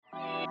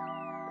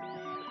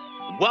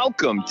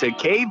Welcome to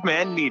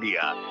Caveman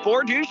Media.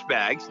 Four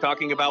douchebags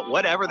talking about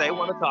whatever they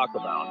want to talk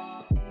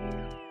about.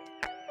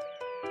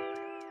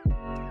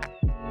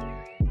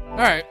 All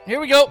right, here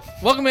we go.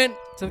 Welcome in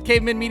to the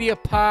Caveman Media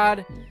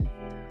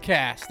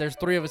podcast. There's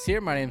three of us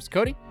here. My name's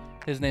Cody.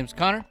 His name's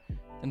Connor.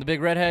 And the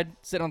big redhead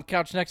sitting on the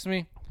couch next to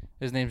me,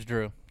 his name's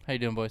Drew. How you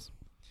doing, boys?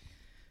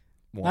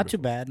 Not too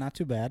bad, not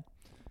too bad.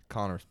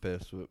 Connor's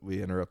pissed.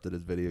 We interrupted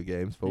his video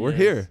games, but we're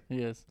here. He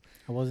is.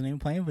 I wasn't even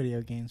playing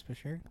video games for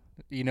sure.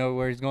 You know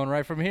where he's going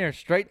right from here,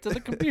 straight to the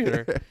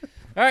computer.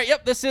 All right,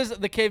 yep, this is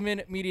the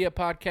Caveman Media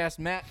podcast.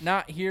 Matt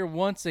not here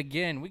once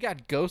again. We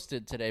got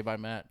ghosted today by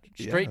Matt.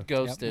 Straight Yeah.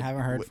 ghosted. Yep,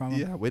 haven't heard from him.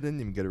 Yeah, we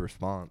didn't even get a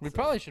response. We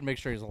probably should make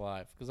sure he's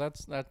alive,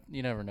 because that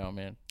you never know,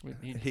 man.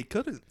 He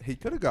could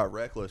have got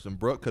reckless, and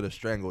Brooke could have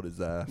strangled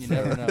his ass. You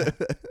never know.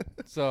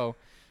 So,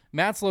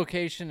 Matt's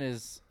location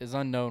is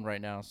unknown right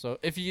now. So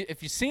if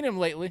you've seen him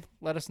lately,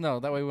 let us know.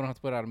 That way we don't have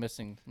to put out a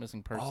missing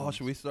person. Oh,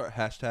 should we start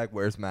hashtag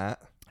Where's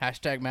Matt?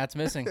 Hashtag Matt's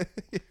missing.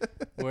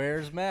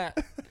 Where's Matt?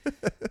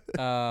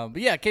 But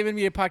yeah, Caveman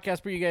Media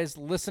Podcast for you guys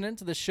listening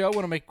to the show.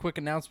 Want to make quick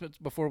announcements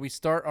before we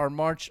start. Our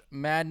March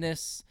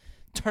Madness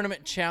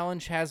Tournament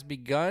Challenge has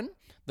begun.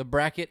 The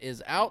bracket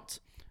is out.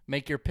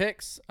 Make your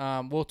picks.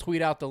 We'll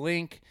tweet out the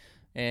link,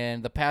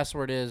 and the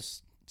password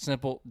is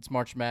simple. It's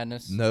March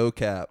Madness. No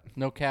cap.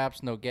 No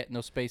caps. No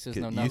spaces.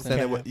 No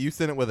nothing. You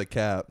sent it with a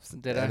caps.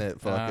 Did and I?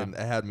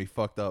 it had me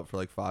fucked up for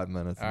like 5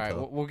 minutes. All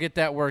right, we'll get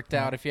that worked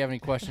out. If you have any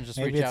questions, just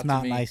Maybe reach it's out not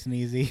to me. nice and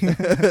easy.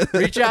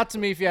 Reach out to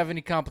me if you have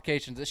any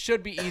complications. It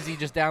should be easy.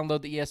 Just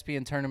download the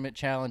ESPN Tournament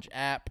Challenge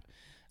app.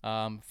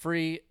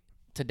 Free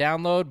to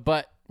download,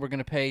 but we're going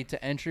to pay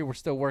to entry. We're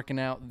still working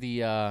out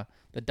the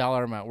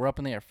dollar amount. We're up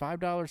in the air. $5,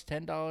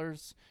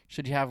 $10.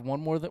 Should you have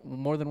more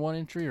than one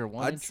entry or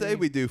one I'd entry? say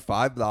we do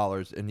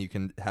 $5 and you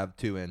can have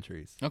 2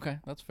 entries. Okay,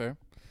 that's fair.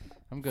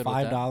 I'm good with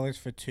that. $5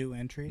 for 2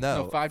 entries?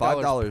 No, $5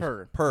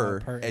 $5 per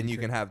and you entry.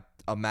 can have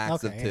a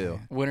max of Okay, 2. yeah.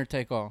 Winner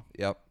take all.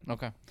 Yep.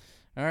 Okay.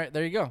 All right,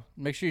 there you go.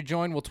 Make sure you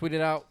join. We'll tweet it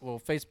out. We'll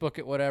Facebook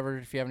it, whatever.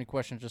 If you have any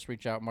questions, just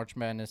reach out. March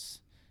Madness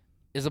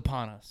is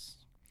upon us.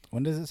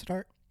 When does it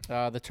start?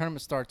 The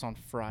tournament starts on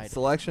Friday.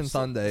 Selection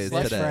Sunday is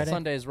Selection today. Friday?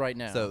 Sunday is right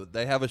now. So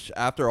they have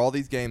after all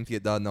these games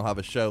get done, they'll have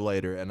a show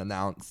later and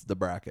announce the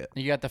bracket.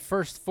 You got the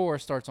first 4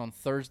 starts on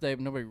Thursday,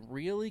 but nobody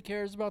really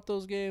cares about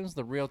those games.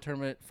 The real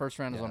tournament first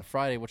round is on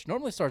Friday, which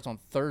normally starts on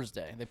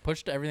Thursday. They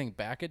pushed everything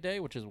back a day,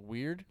 which is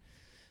weird.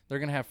 They're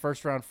going to have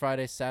first round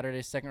Friday,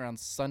 Saturday, second round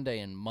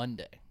Sunday, and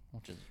Monday,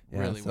 which is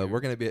really so weird.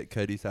 we're going to be at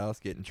Cody's house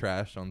getting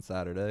trashed on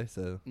Saturday.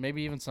 So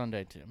Maybe even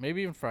Sunday, too.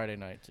 Maybe even Friday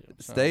night, too.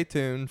 So stay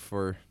tuned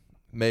for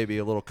maybe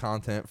a little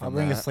content I'll from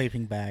bring a that.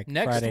 sleeping bag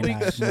Next Friday week-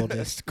 night. We'll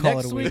just call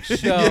Next it a week.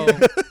 week's show.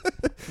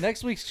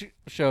 Next week's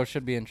show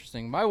should be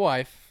interesting. My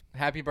wife,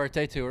 happy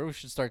birthday to her. We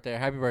should start there.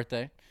 Happy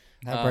birthday.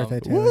 Happy birthday,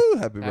 Taylor. Woo!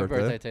 Happy Happy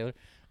birthday, birthday.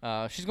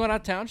 Taylor. She's going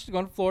out of town. She's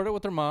going to Florida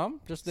with her mom.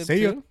 Just them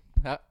See ya. two.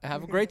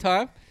 Have a great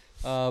time.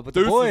 But the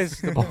Deuces.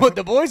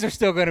 the boys are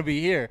still going to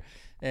be here.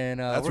 And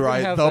That's we're gonna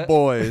right, have the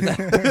boys.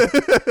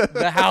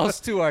 the house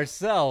to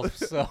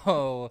ourselves.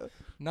 So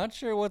not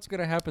sure what's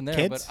going to happen there.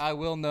 Kids? But I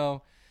will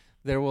know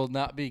there will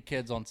not be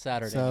kids on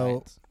Saturday So,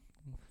 nights.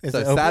 Is So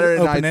it open,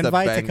 Saturday open night's the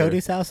invite to banger.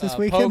 Cody's house this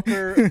weekend?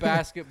 Poker,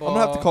 basketball. I'm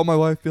going to have to call my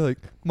wife and be like,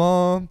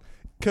 Mom,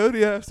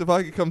 Cody asked if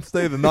I could come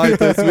stay the night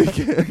this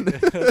weekend.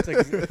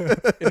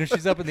 And if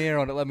she's up in the air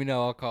on it, let me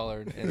know. I'll call her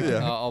and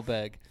Yeah. I'll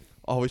beg.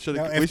 Oh, we should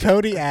No, have. if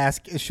Cody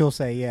asks, she'll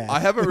say yes. I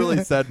haven't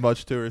really said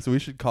much to her, so we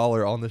should call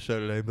her on the show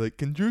today and be like,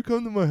 can Drew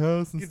come to my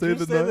house and stay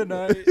the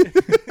night?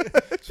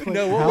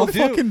 No, what How we'll do.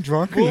 fucking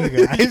drunk are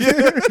you guys?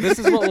 This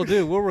is what we'll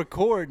do. We'll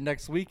record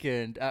next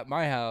weekend at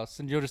my house,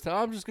 and you'll just tell,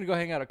 I'm just going to go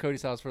hang out at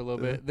Cody's house for a little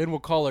bit. Then we'll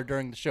call her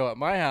during the show at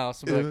my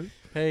house and be like,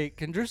 hey,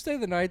 can Drew stay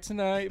the night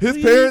tonight? His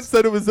Please? parents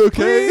said it was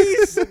okay.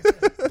 Please.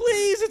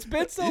 Please, it's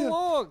been so Yeah.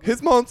 long.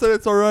 His mom said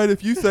it's all right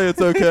if you say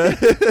it's okay.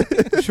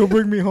 She'll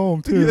bring me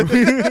home, too.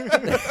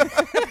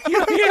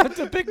 You have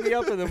to pick me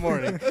up in the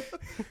morning.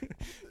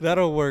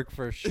 That'll work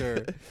for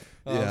sure.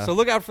 Yeah. So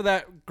look out for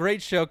that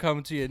great show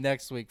coming to you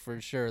next week for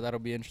sure.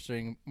 That'll be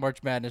interesting.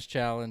 March Madness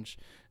Challenge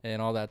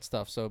and all that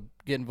stuff. So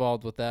get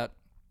involved with that.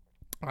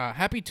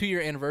 Happy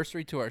 2-year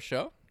anniversary to our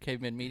show,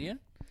 Caveman Media.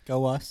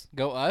 Go us.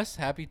 Go us.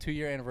 Happy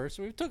 2-year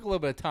anniversary. We took a little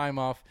bit of time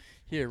off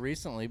here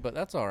recently, but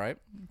that's all right.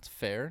 It's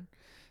fair.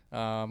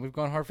 We've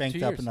gone hard for 2 Banked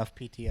years. up enough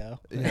PTO.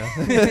 Yeah.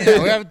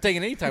 Yeah, we haven't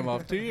taken any time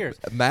off. 2 years.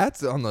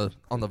 Matt's on the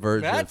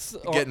verge Matt's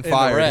of getting in the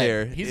fired red.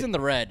 here. He's in the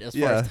red as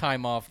far Yeah. as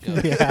time off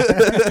goes. Yeah.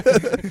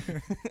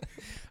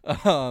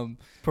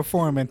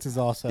 Performance is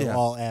also Yeah,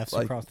 all F's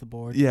like- across the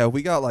board. Yeah,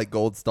 we got like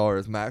gold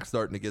stars. Mac's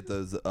starting to get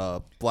those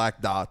black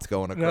dots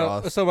going No,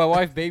 across. so my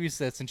wife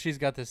babysits, and she's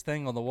got this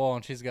thing on the wall,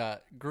 and she's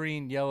got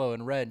green, yellow,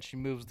 and red. And she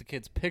moves the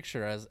kids'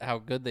 picture as how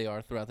good they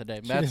are throughout the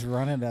day. She Matt's just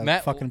running a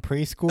Matt- fucking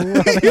preschool.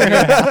 out there in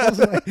the house,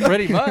 like-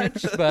 pretty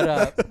much,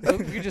 but you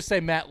could just say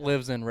Matt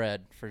lives in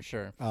red for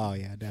sure. Oh,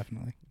 yeah,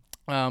 definitely.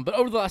 But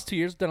over the last 2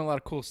 years, done a lot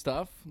of cool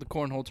stuff. The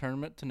cornhole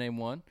tournament, to name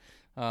one.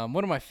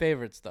 One of my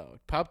favorites, though,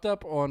 popped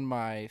up on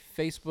my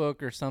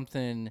Facebook or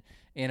something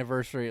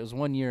anniversary. It was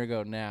 1 year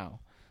ago now.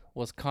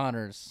 Was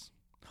Connor's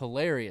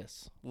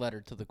hilarious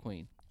letter to the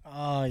Queen.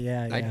 Oh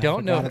yeah. I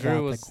don't know forgot if Drew about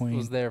the was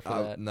Queen. there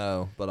for that.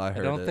 No, but I I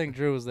heard don't it. think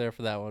Drew was there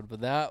for that one,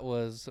 but that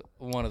was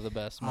one of the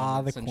best the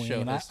moments in show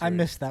Queen. history. I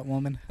miss that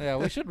woman. Yeah,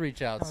 we should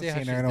reach out, see Haven't how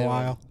seen she's her in a doing.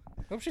 while.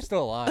 Hope she's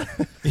still alive.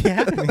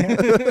 Yeah.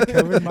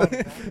 COVID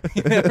might-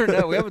 You never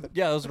know. We haven't.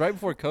 Yeah, it was right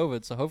before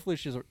COVID, so hopefully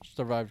she's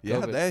survived Yeah,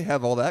 COVID. they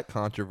have all that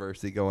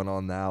controversy going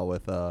on now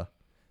with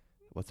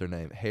what's her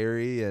name,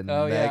 Harry and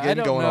Oh yeah, I Meghan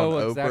don't going know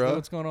on exactly Oprah.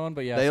 what's going on,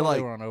 but yeah, They, I saw like-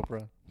 they were on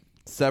Oprah.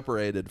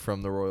 Separated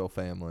from the royal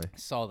family. I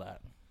saw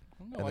that.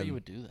 I don't know And why you then-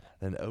 would do that.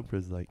 And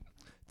Oprah's like,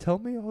 "Tell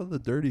me all the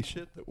dirty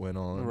shit that went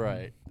on."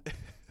 Right.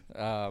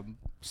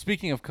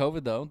 Speaking of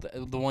COVID, though,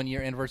 the 1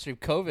 year anniversary of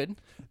COVID.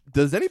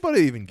 Does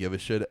anybody even give a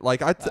shit?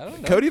 Like I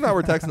don't know. Cody and I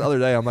were texting the other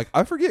day. I'm like,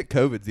 I forget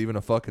COVID's even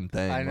a fucking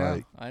thing. I know.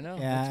 Like, I know.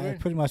 That's Yeah, weird.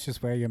 pretty much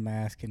just wear your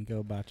mask and go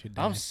about your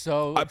day. I'm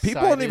so people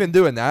aren't excited. even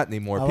doing that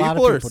anymore. A lot of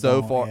People are people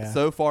so don't,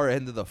 so far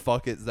into the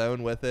fuck it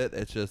zone with it.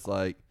 It's just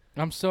like,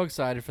 I'm so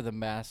excited for the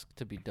mask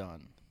to be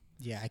done.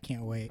 Yeah, I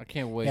can't wait. I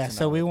can't wait. Yeah, to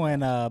so not we wear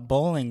went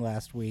bowling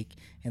last week,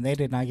 and they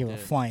did not give a Dude.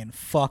 flying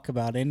fuck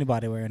about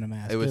anybody wearing a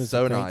mask. it was a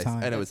so great nice,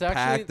 time. and it was That's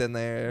actually packed in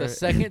there. The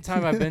second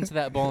time I've been to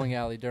that bowling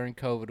alley during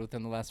COVID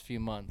within the last few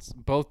months,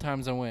 both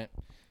times I went,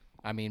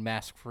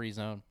 mask-free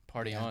zone,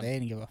 party Yeah, on. they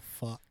didn't give a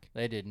fuck.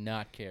 They did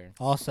not care.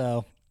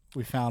 Also,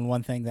 we found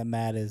one thing that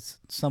Matt is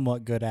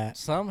somewhat good at.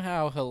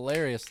 Somehow,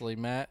 hilariously,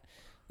 Matt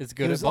is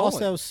good He was at bowling.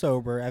 also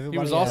sober. Everybody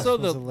He was else also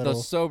was a the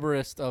little,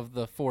 soberest of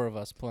the four of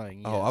us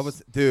playing. Oh, I yes.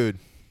 was, dude.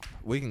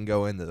 We can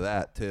go into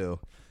that too.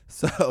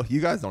 So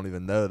you guys don't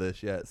even know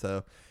this yet.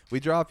 So we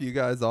drop you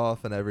guys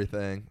off and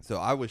everything. So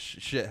I was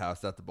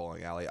shithoused at the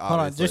bowling alley. Hold on,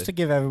 Obviously. just to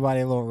give everybody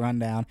a little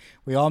rundown.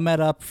 We all met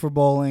up for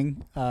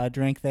bowling,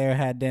 drank there,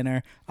 had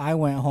dinner. I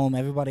went home.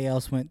 Everybody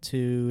else went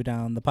to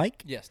down the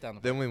pike. Yes, down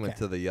the Then we went Okay.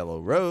 to the Yellow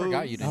I Rose.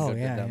 forgot you didn't Oh, go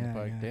yeah, down yeah, the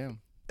pike. yeah. Damn.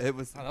 It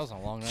was Oh, that was a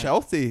long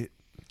night.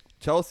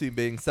 Chelsea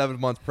being 7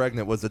 months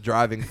pregnant was the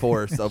driving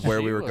force of where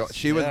She we were was- going.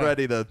 She was yeah.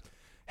 ready to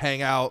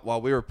hang out while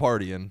we were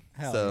partying.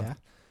 Hell so yeah.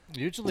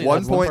 Usually, One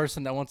that's the point-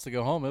 person that wants to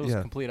go home. It was Yeah.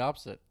 the complete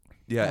opposite.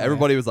 yeah, Oh, yeah.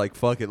 everybody was like,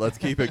 "Fuck it, let's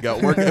keep it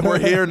going. We're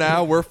here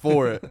now. We're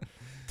for it."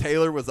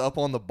 Taylor was up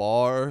on the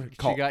bar.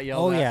 She got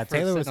yelled Oh at yeah, for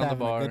Taylor was sitting on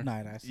the having bar. a good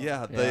night. I saw.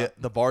 Yeah, Yeah.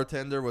 the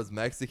bartender was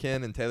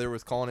Mexican and Taylor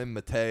was calling him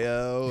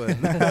Mateo.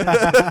 And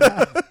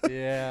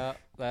Yeah,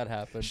 that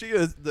happened. she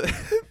goes,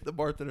 the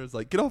bartender's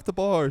like, "Get off the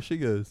bar." She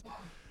goes,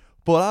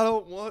 "But I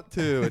don't want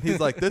to." And he's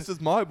like, "This is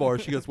my bar."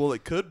 She goes, "Well,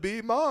 it could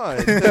be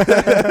mine."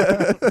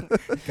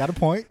 Got a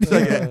point. She's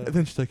like, and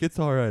then she's like, "It's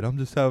all right. I'm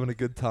just having a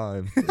good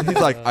time." And he's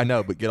like, "I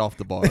know, but get off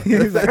the bar."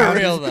 He's like, For I'm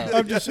real, just- though.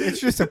 I'm just, it's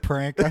just a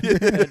prank.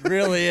 It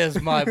really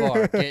is my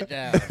bar. Get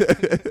down.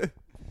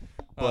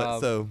 But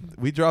so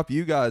we drop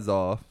you guys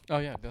off. Oh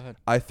yeah, go ahead.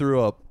 I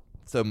threw up.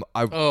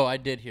 Oh, I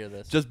did hear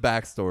this. Just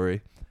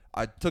backstory.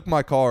 I took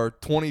my car,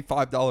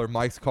 $25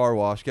 Mike's Car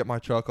Wash, get my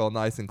truck all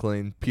nice and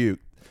clean, puked.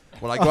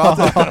 When I go out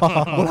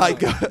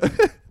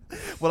to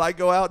when I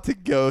go out to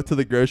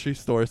the grocery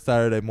store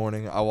Saturday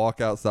morning, I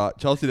walk outside.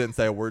 Chelsea didn't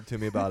say a word to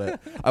me about it.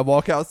 I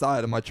walk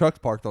outside and my truck's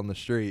parked on the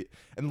street,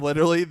 and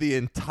literally the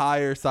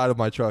entire side of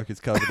my truck is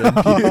covered in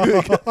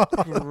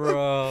puke.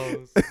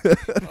 Gross.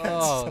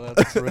 Oh,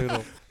 that's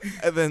brutal.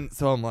 And then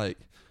so I'm like,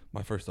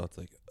 my first thought's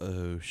like,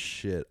 oh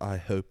shit, I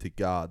hope to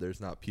God there's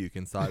not puke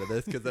inside of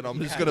this, because then I'm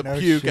just gonna no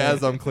puke shit.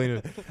 as I'm cleaning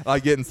it. I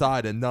get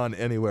inside and none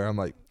anywhere. I'm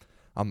like,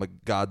 I'm a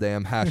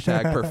goddamn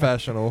hashtag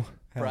professional.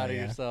 Hell Proud of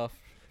yeah. yourself.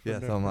 Yeah,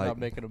 for so I'm not like,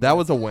 making a that mess.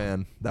 was a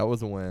win. That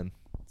was a win.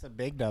 It's a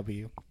big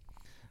W.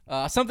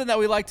 Something that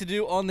we like to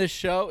do on this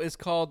show is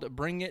called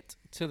Bring It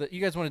to the. You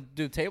guys want to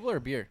do table or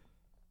beer?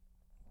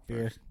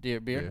 Beer. Beer.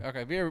 Beer.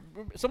 Okay, beer.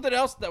 Something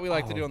else that we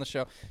like to do Oh. on the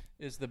show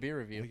is the beer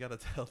We review. gotta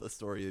tell the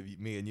story of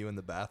me and you in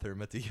the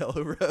bathroom at the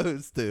Yellow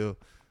Rose too.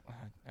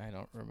 I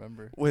don't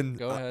remember. When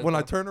Go ahead, when I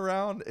though. turn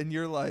around and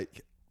you're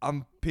like,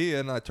 I'm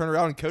peeing. I turn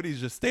around and Cody's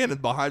just standing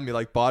behind me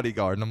like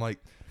bodyguard, and I'm like,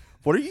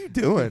 what are you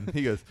doing?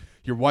 He goes,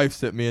 your wife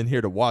sent me in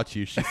here to watch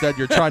you. She said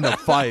you're trying to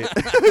fight.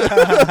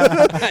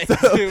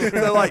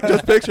 So like,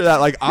 just picture that.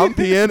 Like, I'm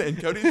peeing and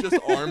Cody's just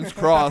arms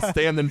crossed,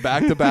 standing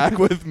back to back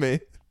with me.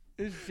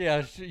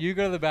 Yeah, you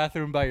go to the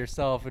bathroom by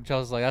yourself, and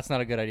Chelsea's like, "That's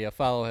not a good idea.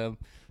 Follow him."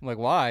 I'm like,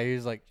 "Why?"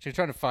 He's like, "She's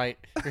trying to fight,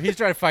 or he's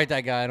trying to fight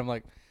that guy." And I'm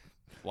like,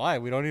 "Why?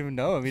 We don't even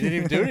know him. He didn't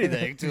even do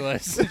anything to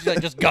us." She's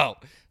like, "Just go."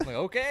 I'm like,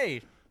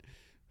 "Okay."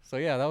 So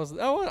yeah, that was.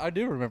 Oh, I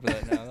do remember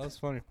that now. That was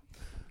funny.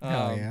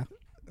 Hell yeah.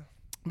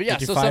 But yeah,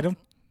 Did you so fight him?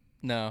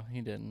 No,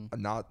 he didn't.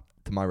 Not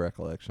to my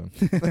recollection.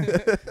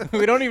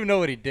 We don't even know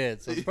what he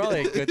did, so it's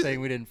probably a good thing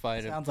we didn't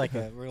fight him. Sounds like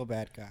a real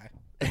bad guy.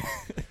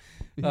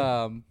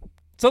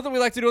 Something we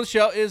like to do on the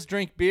show is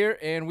drink beer,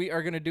 and we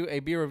are going to do a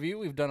beer review.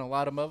 We've done a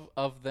lot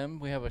of them.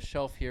 We have a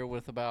shelf here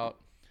with about,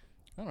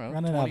 I don't know,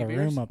 Running 20 out of beers.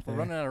 room up We're there.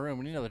 running out of room.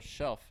 We need another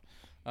shelf.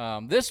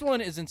 This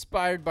one is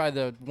inspired by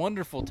the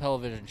wonderful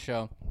television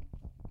show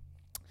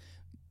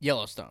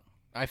Yellowstone.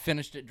 I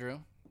finished it, Drew.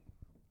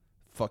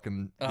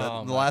 fucking Oh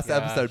the my last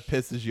episode gosh.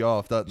 pisses you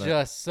off, doesn't it?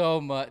 Just so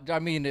much. I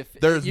mean, if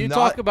There's you not-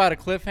 talk about a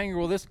cliffhanger,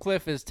 well, this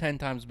cliff is 10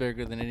 times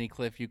bigger than any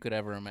cliff you could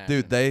ever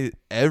imagine. Dude,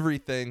 every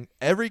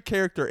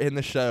character in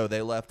the show,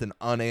 they left an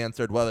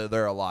unanswered whether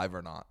they're alive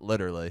or not.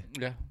 Literally.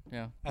 Yeah.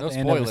 At No the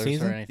end of the spoilers or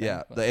season? anything.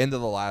 Yeah, but the end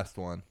of the last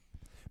one.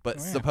 But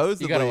Oh, yeah.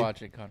 supposedly, you gotta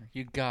watch it, Connor.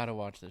 You gotta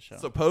watch this show.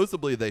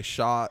 supposedly they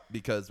shot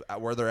because at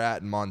where they're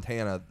at in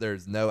Montana,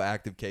 there's no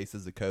active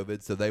cases of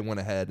COVID, so they went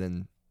ahead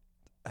and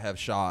have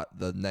shot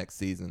the next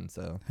season.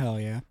 So Hell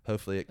yeah.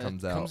 hopefully it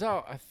comes out. Comes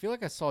out. I feel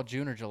like I saw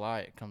June or July.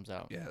 It comes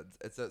out. Yeah,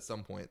 it's at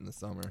some point in the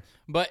summer.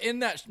 But in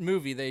that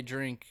movie, they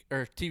drink,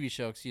 or TV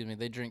show, excuse me,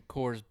 they drink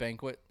Coors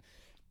Banquet,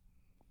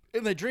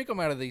 and they drink them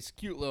out of these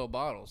cute little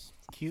bottles.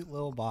 Cute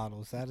little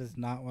bottles. That is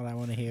not what I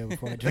want to hear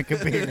before I drink a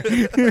beer.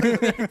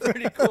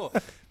 Pretty cool.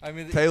 I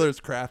mean,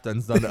 Taylor's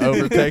Crafton's done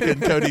overtaken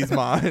Cody's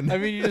mind. I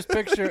mean, you just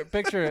picture,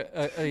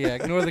 yeah,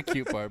 ignore the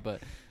cute part,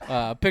 but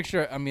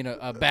picture, I mean,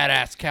 a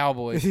badass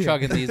cowboy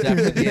chugging these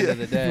after the end of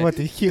the day. What,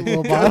 these cute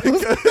little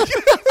bottles?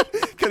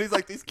 Cody's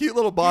like, these cute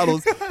little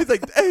bottles. He's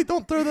like, hey,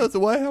 don't throw those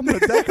away. I'm going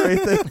to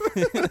decorate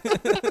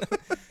them.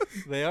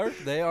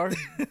 They are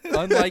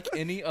unlike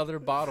any other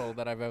bottle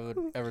that I've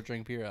ever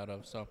drank beer out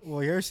of. So,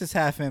 Well, yours is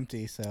half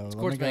empty, so let me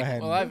Coors go Banquet.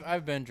 ahead. Well,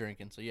 I've been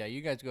drinking, so yeah,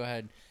 you guys go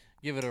ahead,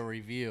 give it a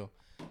review.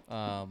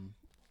 I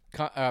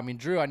mean,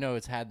 Drew, I know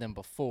has had them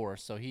before,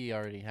 so he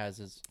already has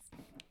his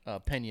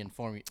opinion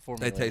formulated.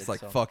 They taste like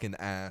so. fucking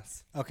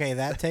ass. Okay,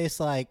 that tastes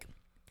like.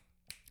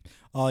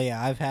 Oh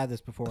yeah, I've had this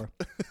before.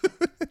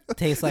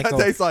 Tastes like That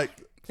tastes like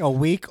a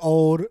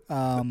week-old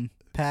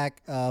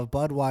pack of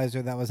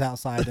Budweiser that was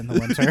outside in the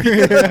winter.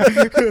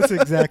 That's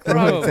exactly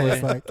what it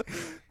tastes like.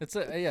 It's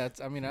a yeah.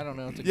 It's, I mean, I don't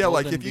know. It's a yeah,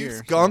 like golden if you beer,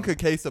 skunk so. a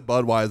case of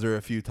Budweiser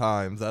a few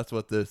times, that's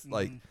what this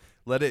like.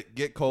 Let it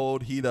get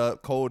cold, heat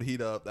up, cold,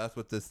 heat up. That's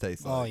what this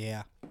tastes Oh like.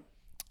 yeah,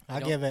 I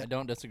I'll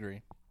don't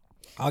disagree.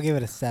 give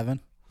it a 7,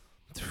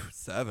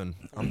 7.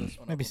 This one maybe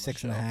up on the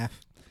 6.5.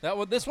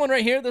 shelf. This one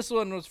right here. This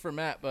one was for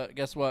Matt, but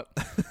guess what?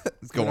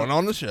 It's going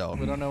on the shelf.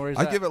 We don't know where he's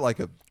I at. give it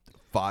like a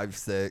 5,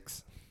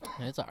 6.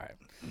 It's all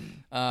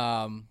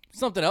right.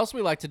 Something else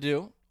we like to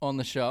do on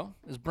the show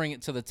is bring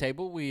it to the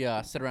table. We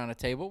sit around a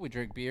table, we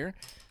drink beer,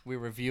 we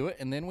review it,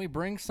 and then we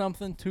bring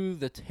something to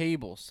the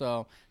table.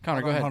 So,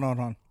 Connor, go ahead. Hold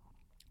on.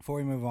 Before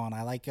we move on,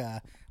 I like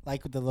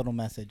the little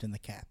message in the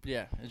cap.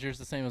 Yeah, is yours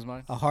the same as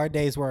mine? A hard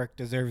day's work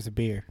deserves a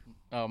beer.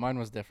 Oh, mine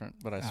was different,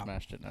 but I Oh.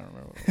 smashed it. And I don't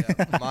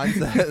remember. Mine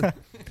said.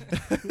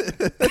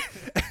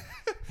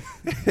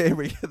 Here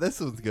we go. This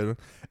one's a good. One.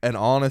 An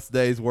honest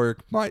day's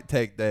work might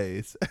take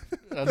days.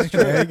 That's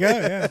There you true. go.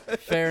 Yeah,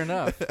 Fair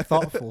enough.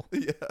 thoughtful.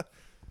 Yeah.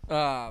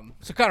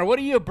 So, Connor, what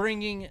are you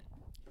bringing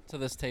to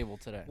this table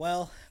today?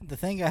 Well, the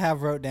thing I've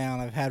had wrote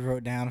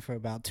down for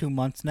about 2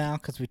 months now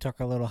because we took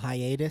a little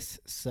hiatus,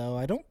 so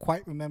I don't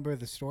quite remember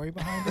the story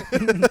behind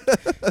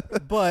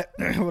it. But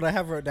what I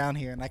have wrote down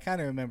here, and I kind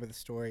of remember the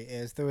story,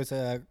 is there was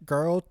a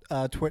girl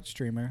Twitch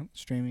streamer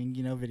streaming,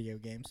 video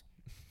games,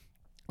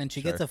 and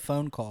she gets Sure. a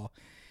phone call,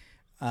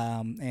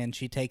 and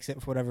she takes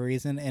it for whatever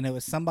reason, and it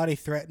was somebody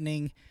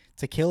threatening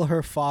to kill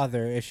her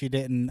father if she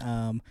didn't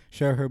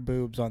show her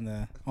boobs on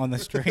the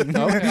stream.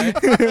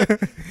 Okay.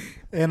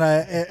 And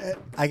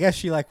I guess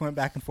she went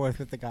back and forth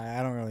with the guy.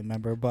 I don't really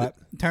remember, but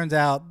it turns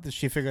out that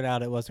she figured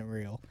out it wasn't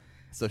real.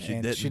 So she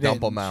And didn't dump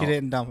them out. She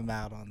didn't dump him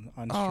out on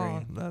Oh,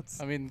 stream. that's.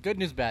 I mean, good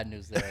news, bad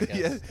news there, I guess.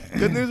 Yeah.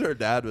 Good news. Her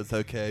dad was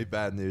okay.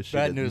 Bad news. She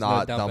Bad did news,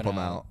 not no dump dumping them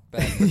out.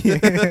 Bad news.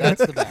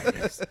 That's the bad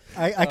news.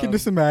 I can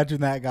just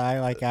imagine that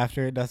guy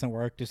after it doesn't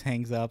work, just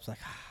hangs up. It's like,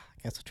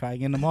 I guess I'll try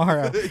again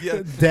tomorrow.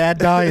 Yeah. Dad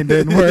dying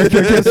didn't work.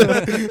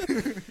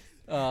 I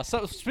guess.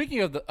 So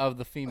speaking of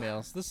the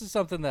females, this is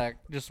something that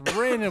just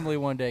randomly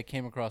one day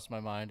came across my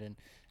mind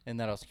and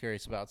that I was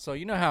curious about. So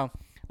you know how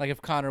if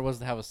Connor was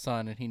to have a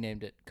son and he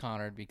named it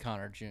Connor, it'd be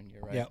Connor Jr.,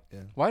 right? Yep. Yeah.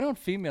 Why don't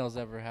females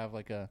ever have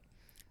a?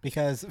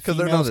 Because they're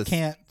not females as-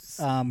 can't.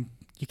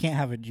 You can't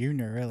have a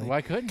junior really.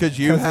 Why couldn't? Because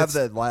they? you 'Cause have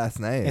it's- that last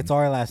name. It's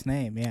our last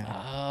name. Yeah.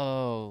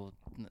 Oh,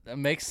 that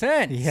makes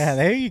sense. Yeah.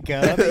 There you go.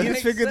 You just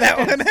Makes figured that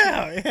sense. one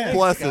out. Yeah.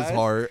 Bless his guys.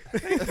 heart.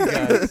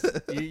 Guys,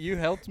 you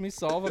helped me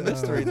solve a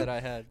mystery that I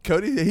had.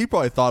 Cody, he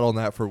probably thought on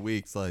that for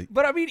weeks.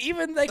 But I mean,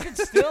 even they could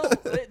still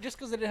just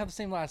because they didn't have the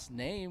same last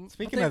name.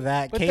 Speaking but of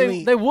that, but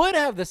Kaylee- they would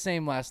have the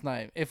same last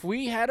name if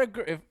we had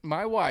if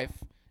my wife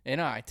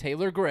and I,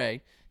 Taylor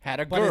Gray, had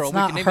a But girl. it's we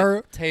not could name her-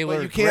 it Taylor.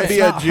 Well, you can't Gray.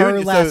 be It's a not junior,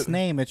 her so- last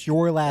name. It's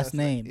your last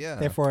name. yeah.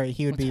 Therefore,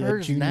 he would It's be a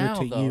hers junior now,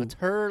 to though. you. It's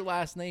her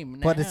last name now.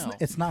 But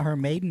it's not her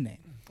maiden name.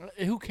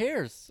 Who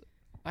cares?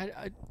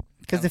 I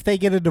Because if they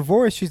get a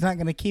divorce, she's not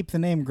going to keep the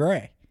name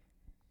Gray.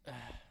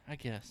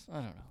 guess I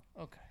don't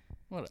know. Okay,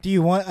 whatever. Do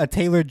you want a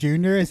Taylor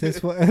Jr.? Is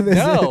this what?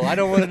 No, I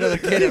don't want another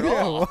kid at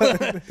all.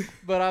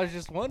 But I was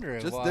just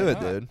wondering. Just why do it,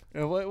 not? dude.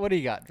 What do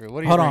you got, Drew? What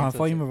do you Hold bring on, to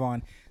before the you table? move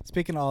on.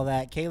 Speaking of all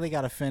that, Kaylee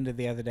got offended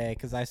the other day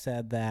because I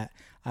said that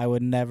I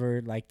would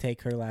never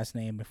take her last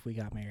name if we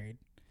got married.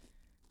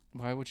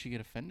 Why would she get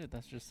offended?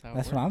 That's just how.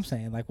 That's it what I'm works.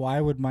 saying. Like, why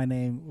would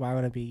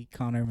it be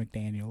Connor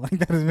McDaniel? Like,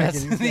 that doesn't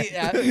make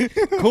That's any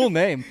sense. cool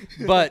name,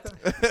 but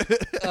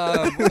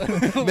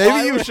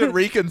Maybe you should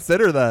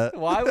reconsider that.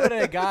 Why would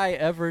a guy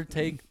ever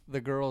take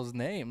the girl's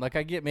name? Like,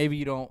 I get maybe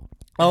you don't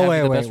Oh, have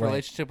wait, the wait, best wait.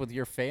 relationship with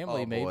your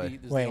family. Oh, Maybe boy.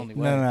 this is Wait, the only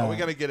no, way. no, no. Are we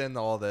gonna get into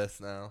all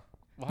this now?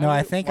 Why No, I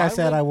would- think why I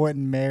said would- I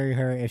wouldn't marry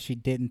her if she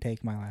didn't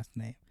take my last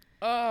name.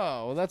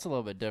 Oh, well, that's a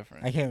little bit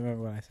different. I can't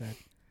remember what I said.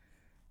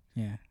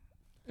 Yeah.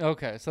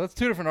 Okay, so that's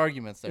two different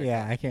arguments there.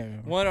 Yeah, I can't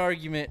remember. One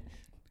argument.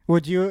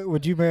 Would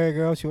you marry a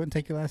girl if she wouldn't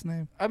take your last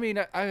name? I mean,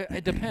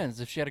 it depends.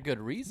 If she had a good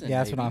reason. Yeah,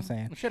 that's what maybe. I'm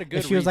saying. If she had a good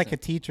If she was like a reason.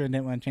 teacher and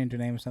didn't want to change her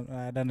name or something,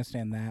 I'd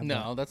understand that.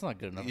 No, that's not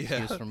good enough Yeah.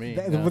 excuse for me.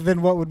 but no. but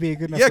then what would be a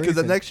good enough Yeah, because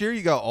the reason? next year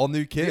you got all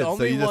new kids, The so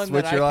only you just one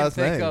switch that your I can last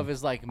think name. of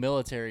is like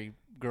military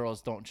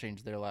girls don't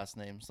change their last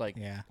names, like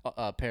Yeah.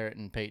 Parrot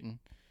and Peyton.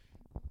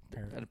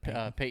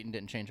 Parrot. Peyton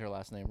didn't change her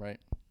last name, right?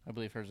 I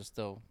believe hers is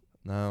still.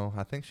 No,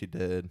 I think she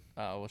did.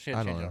 Well, she I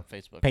had don't changed it know.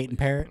 on Facebook. I Peyton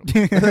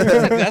believe.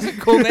 Parrot. That's a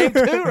cool name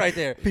too, right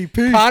there.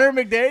 PP. Connor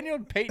McDaniel,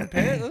 and Peyton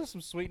Parrot. Those are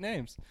some sweet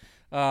names.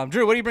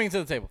 Drew, what are you bringing to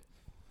the table?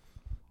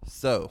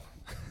 So,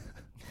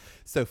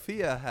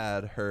 Sophia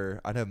had her.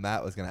 I know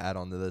Matt was gonna add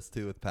on to this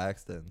too with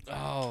Paxton.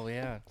 Oh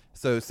yeah.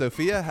 So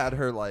Sophia had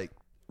her like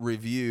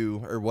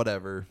review or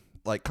whatever,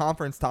 like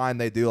conference time.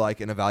 They do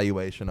like an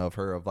evaluation of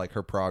her, of like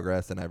her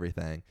progress and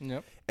everything.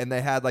 Yep. And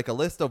they had like a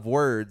list of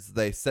words.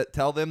 They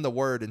tell them the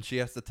word, and she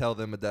has to tell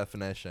them a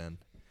definition.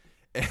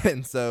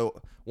 And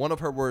so one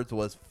of her words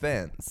was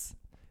fence,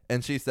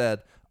 and she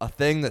said, "A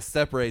thing that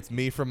separates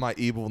me from my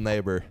evil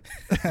neighbor."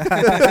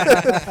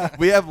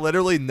 We have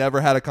literally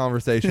never had a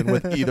conversation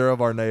with either of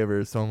our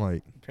neighbors, so I'm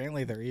like,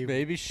 Apparently they're evil.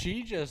 Maybe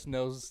she just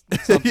knows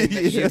something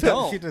that you Yeah.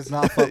 don't. She does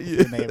not fuck with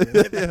your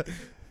neighbor. yeah.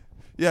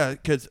 Yeah,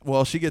 because,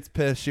 well, she gets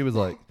pissed. She was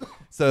like,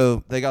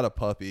 so they got a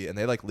puppy, and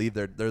they, like,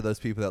 they're those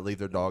people that leave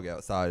their dog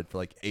outside for,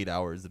 like, 8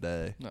 hours a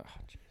day. Oh,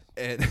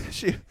 And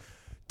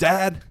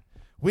Dad,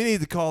 we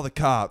need to call the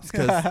cops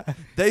because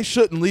they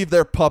shouldn't leave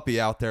their puppy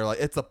out there. Like,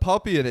 it's a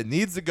puppy, and it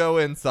needs to go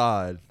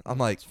inside. I'm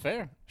like, it's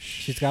fair.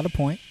 She's got a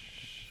point.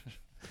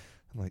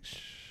 I'm like, shh.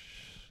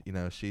 You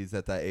know, she's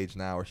at that age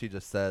now where she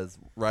just says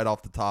right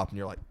off the top, and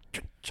you're like,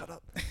 shut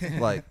up.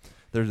 Like,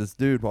 there's this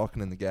dude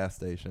walking in the gas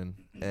station,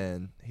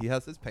 and he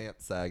has his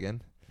pants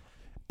sagging,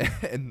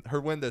 and her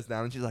window's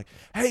down, and she's like,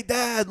 "Hey,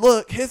 Dad,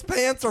 look, his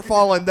pants are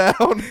falling down."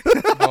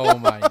 Oh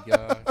my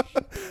gosh.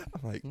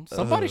 I'm like,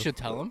 Somebody should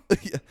tell him.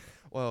 Yeah,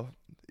 well,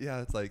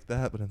 yeah, it's like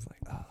that, but it's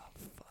like, oh,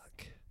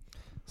 fuck.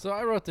 So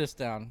I wrote this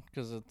down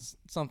because it's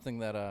something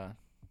that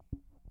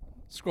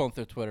scrolling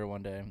through Twitter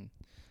one day, and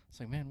it's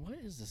like, man, what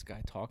is this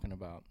guy talking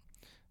about?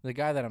 The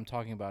guy that I'm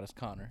talking about is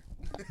Connor.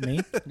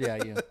 Me?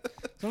 Yeah, you.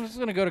 So I'm just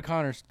gonna go to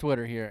Connor's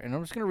Twitter here, and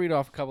I'm just gonna read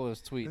off a couple of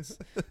his tweets.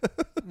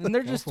 And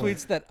they're just for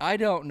tweets that I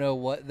don't know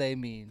what they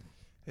mean.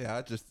 Yeah,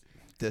 I just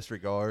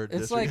disregard.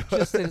 It's like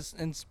just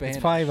in Spanish.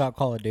 It's probably about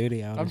Call of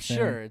Duty. I would I'm assume.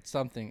 sure it's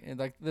something. And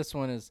like this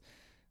one is,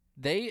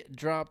 they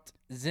dropped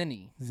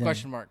Zinni.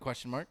 Zinni.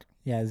 Question mark.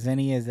 Yeah,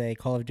 Zenny is a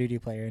Call of Duty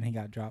player, and he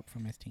got dropped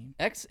from his team.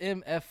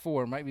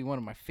 XMF4 might be one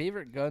of my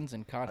favorite guns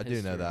in COD I history.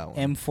 do know that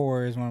one.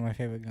 M4 is one of my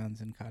favorite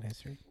guns in COD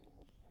history.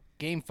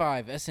 Game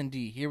 5,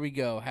 S&D. Here we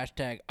go.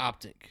 Hashtag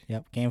Optic.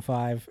 Yep, Game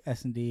 5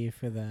 S&D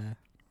for the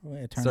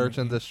tournament. Search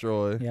and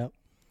destroy. Yep,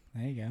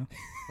 there you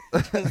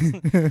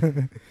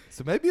go.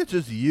 So maybe it's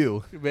just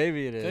you.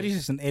 Maybe it is. Cody's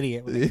just an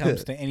idiot when it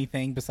comes to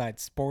anything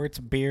besides sports,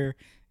 beer,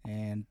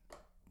 and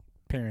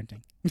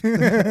parenting.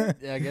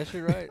 Yeah, I guess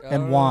you're right. I don't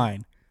And know.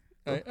 wine.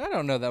 I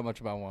don't know that much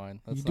about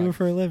wine. That's You do it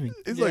for a living.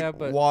 He's Yeah, like,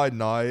 but- why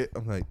night?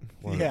 I'm like,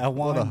 what, Yeah,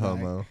 what a why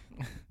homo.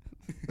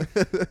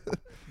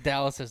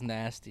 Dallas is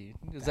nasty.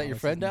 Is that your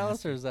Dallas friend is Dallas,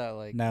 nasty. or is that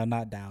like? No,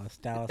 not Dallas.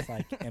 Dallas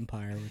like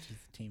Empire, which is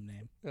the team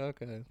name.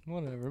 Okay,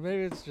 whatever.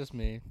 Maybe it's just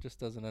me. Just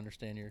doesn't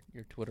understand your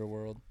Twitter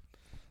world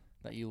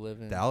that you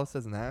live in. Dallas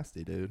is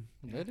nasty, dude.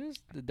 It is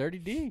the Dirty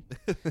D.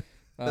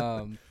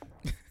 I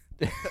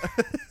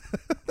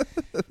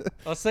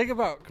was thinking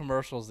about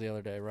commercials the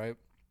other day, right?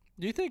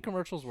 Do you think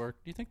commercials work?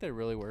 Do you think they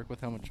really work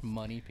with how much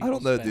money people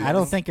don't know, spend? dude. on I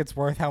don't them? think it's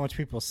worth how much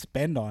people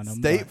spend on them.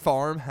 State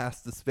Farm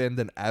has to spend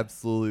an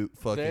absolute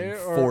fucking They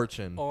are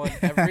fortune. on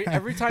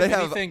every time They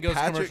have anything goes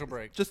Patrick- commercial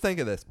break. Just think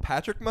of this: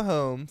 Patrick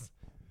Mahomes,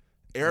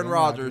 Aaron Aaron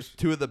Rodgers, Rodgers.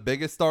 two of the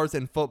biggest stars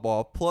in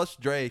football, plus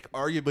Drake,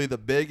 arguably the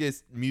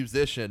biggest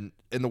musician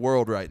in the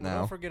world right Well, now.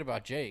 don't forget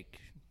about Jake.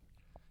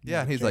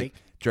 Yeah, and he's Drake.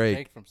 like Drake.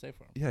 Jake from State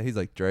Farm. Yeah, he's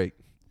like Drake.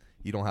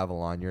 You don't have a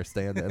line. You're a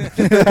stand-in.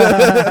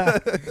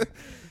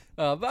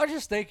 But I was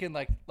just thinking,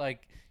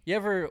 like you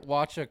ever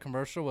watch a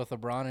commercial with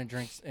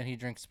LeBron and he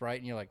drinks Sprite,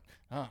 and you're like,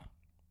 oh,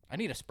 I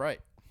need a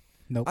Sprite.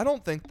 Nope. I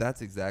don't think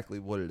that's exactly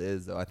what it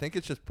is, though. I think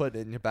it's just putting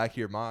it in your back of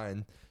your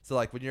mind. So,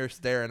 like, when you're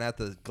staring at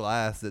the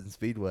glass at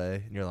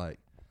Speedway, and you're like,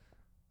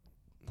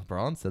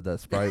 LeBron said that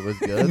Sprite was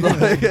good.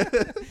 Like,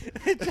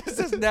 It just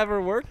has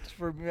never worked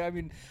for me. I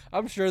mean,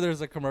 I'm sure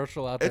there's a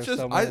commercial out there it's just,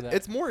 somewhere that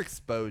it's more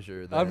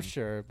exposure. Than, I'm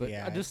sure, but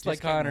Yeah, just just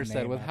like getting Connor the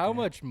said, name with out how there.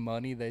 much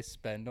money they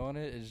spend on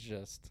it is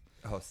just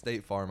Oh,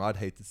 State Farm. I'd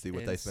hate to see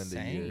what they spend a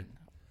year. insane.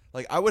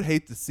 Like, I would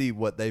hate to see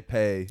what they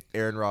pay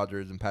Aaron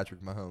Rodgers and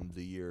Patrick Mahomes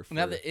a year for.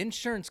 Now, the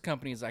insurance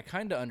companies, I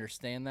kind of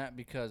understand that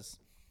because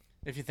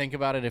if you think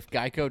about it, if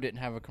Geico didn't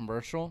have a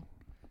commercial,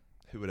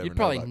 who would ever you'd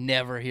probably know that?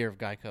 never hear of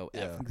Geico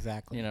Yeah. ever.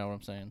 Exactly. You know what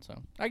I'm saying?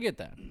 So I get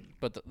that.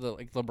 But the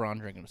like LeBron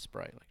drinking a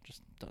Sprite like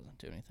just doesn't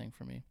do anything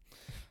for me.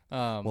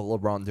 Well,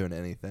 LeBron doing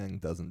anything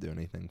doesn't do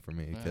anything for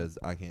me Yeah. because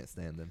I can't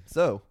stand him.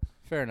 So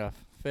Fair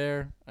enough.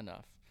 Fair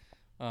enough.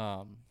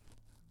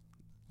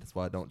 that's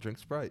why I don't drink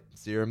Sprite.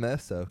 Sierra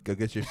Mist, so go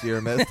get your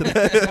Sierra Mist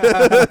today.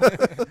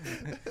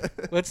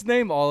 Let's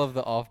name all of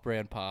the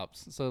off-brand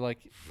pops. So like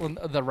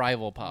the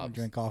rival I pops.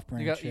 drink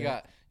off-brand You shit.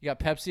 got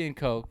Pepsi and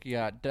Coke. You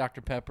got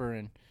Dr Pepper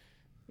and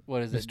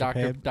what is it? Mr. Dr.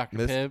 Pibb. Dr.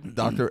 Miss- Pibb.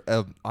 Dr.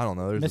 I don't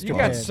know. There's a Mr. You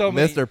bunch. got Pibb. so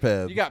many. Mr.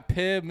 Pibb. You got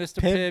Pibb, Mr.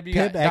 Pibb- Pibb. You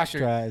got Pibb Dr.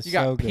 Extra is You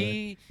got so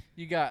P.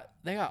 They got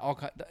all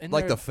kinds.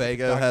 Like the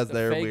Faygo has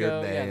their weird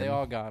Yeah, they name.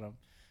 all got them.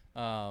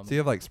 So you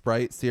have like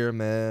Sprite, Sierra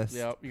Mist.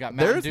 Yep. You got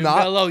There's Mountain Dew, not-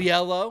 Mellow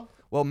Yellow.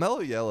 Well, Mellow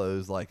Yellow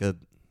is like Is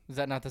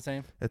that not the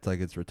same? it's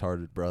like its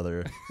retarded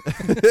brother.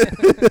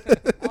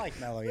 I like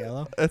Mellow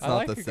Yellow. It's I not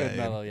like the a same. good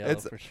Mellow Yellow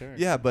It's for sure.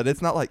 yeah, but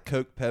it's not like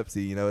Coke,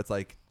 Pepsi. You know, it's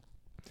like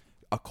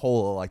a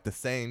cola, like the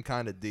same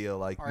kind of deal.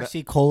 Like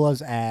RC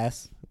Cola's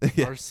ass.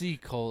 yeah.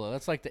 RC Cola.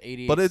 That's like the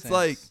 88 But it's cents.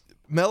 like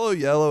Mellow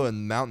Yellow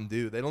and Mountain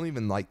Dew. They don't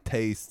even like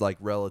taste like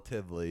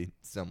relatively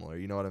similar.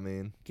 You know what I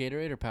mean?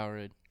 Gatorade or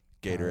Powerade?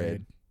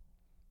 Gatorade.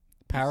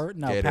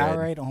 Gatorade.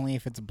 Powerade only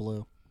if it's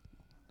blue.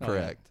 Oh, yeah.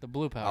 Correct. The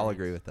blue Powerade. I'll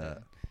agree with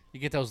that. You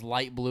get those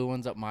light blue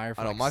ones up Meyer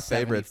for I know like my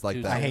favorite's like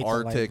 72 I that hate the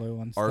light Arctic blue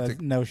ones. Arctic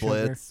Those no sugar.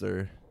 Blitz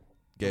or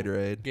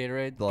Gatorade.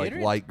 Gatorade. The, like,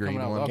 Gatorade's light coming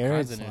green out with one. all Gatorade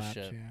kinds of new slaps,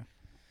 shit. yeah.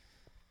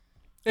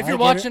 If I you're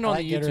like watching I on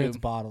like the Gatorade's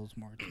YouTube, bottles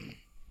more.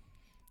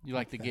 you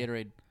like the Okay.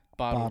 Gatorade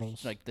bottles,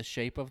 Bottles. like the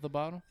shape of the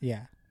bottle?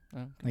 Yeah,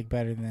 Okay. like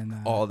better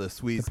than Oh, the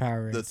squeeze,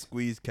 Powerade. the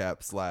squeeze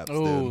cap slaps,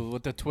 Oh, dude.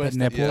 with the twist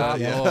The at the nipple, top.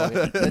 yeah.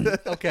 Oh,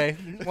 yeah. Okay,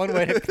 one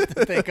way to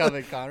think of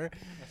it, Connor.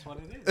 That's what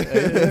it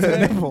It's a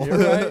nipple. You're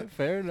right.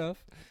 Fair enough.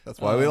 That's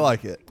why we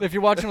like it. If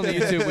you're watching on the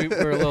YouTube,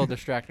 we're a little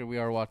distracted. We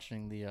are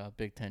watching the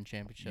Big Ten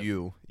championship.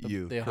 You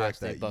the Ohio correct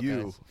State that. You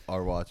Buckeyes.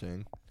 are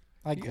watching.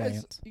 I You guys,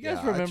 glance. you guys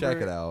Yeah, remember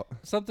check it out.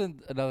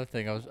 something? Another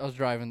thing. I was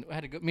driving. I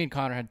had to go, me and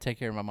Connor had to take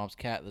care of my mom's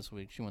cat this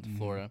week. She went to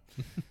Florida,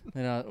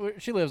 and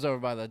she lives over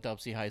by the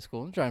Dubsey High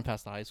School. I'm driving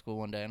past the high school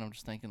one day, and I'm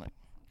just thinking, like,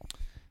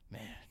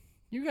 man,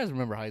 you guys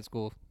remember high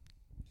school?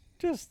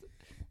 Just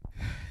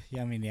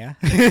Yeah, I mean, yeah.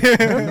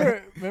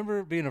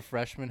 remember being a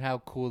freshman, how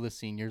cool the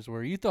seniors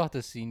were. You thought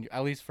the senior,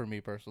 at least for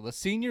me personally, the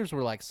seniors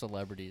were like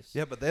celebrities.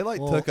 Yeah, but they like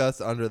Well, took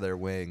us under their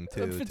wing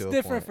too. It's to a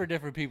different point. for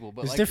different people,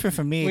 but It's like, different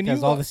for me when you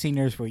because all wa- the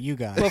seniors were you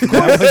guys. Well, of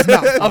That was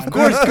not Of fun.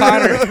 course,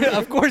 Connor.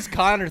 Of course,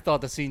 Connor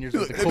thought the seniors were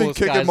the They've been coolest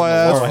guys kicking in my the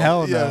ass. world. Oh,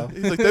 hell yeah. no.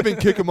 He's like, they've been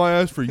kicking my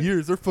ass for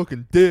years. They're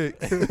fucking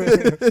dicks.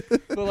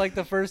 But like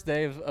the first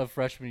day of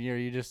freshman year,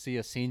 you just see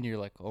a senior,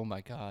 like, oh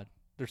my god,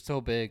 they're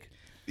so big,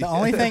 The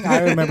only thing I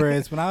remember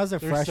is when I was a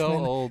they're freshman,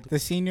 so old. the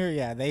senior,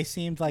 yeah, they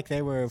seemed like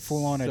they were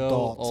full-on So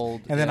adults.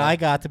 old, And then yeah. I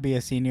got to be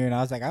a senior, and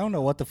I was like, I don't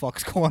know what the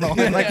fuck's going on.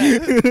 Like,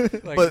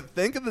 Like, But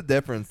think of the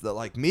difference that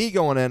like me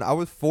going in, I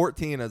was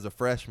 14 as a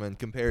freshman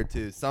compared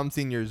to some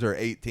seniors are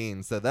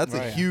 18. So that's a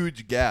Right.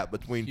 huge gap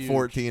between Huge.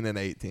 14 and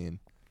 18.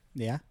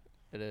 yeah,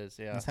 it is,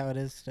 yeah. that's how it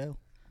is still.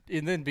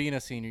 And then being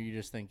a senior, you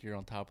just think you're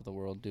on top of the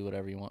world, do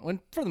whatever you want.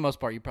 When for the most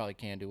part, you probably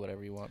can do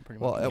whatever you want,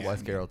 pretty Well, much. at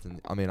West Carrollton,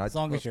 I mean, As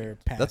long as you're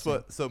passing. that's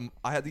what. So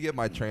I had to get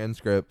my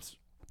transcripts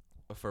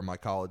for my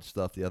college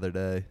stuff the other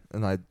day,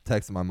 and I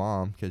texted my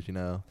mom because you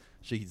know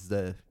she's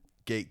the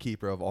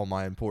gatekeeper of all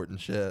my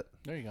important shit.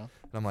 There you go. And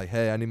I'm like,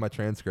 hey, I need my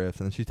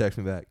transcripts, and then she texts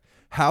me back.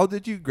 How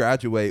did you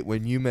graduate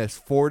when you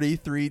missed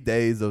 43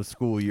 days of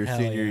school your Hell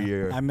senior yeah.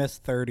 year? I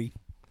missed 30.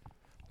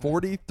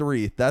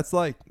 43. That's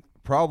like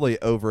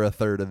probably over a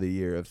third of the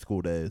year of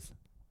school days.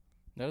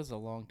 That is a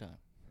long time.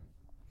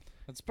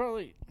 That's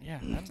probably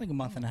That's like a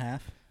month and a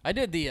half. I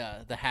did the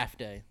half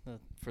day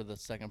for the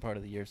second part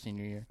of the year,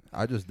 senior year.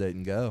 I just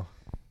didn't go.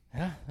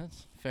 Yeah,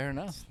 that's fair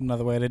enough.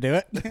 Another way to do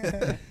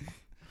it.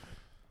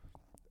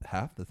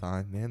 Half the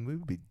time, man, we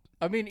would be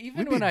I mean, even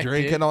we'd when be I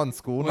drinking did, on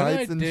school when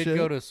nights I and did shit.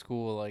 go to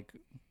school, like,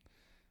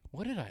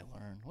 what did I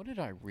learn? What did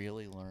I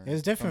really learn? It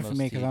was different from for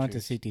me because I went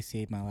to teachers?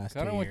 CTC my last 2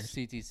 I years. went to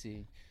CTC.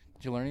 Did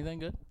you learn anything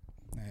good?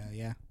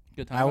 Yeah.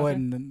 Good time. I out there?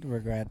 wouldn't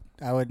regret.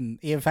 I wouldn't.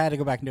 If I had to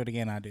go back and do it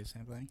again, I'd do the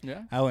same thing.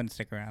 Yeah. I wouldn't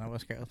stick around at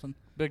West Carrollton.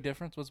 Big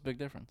difference. What's the big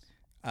difference?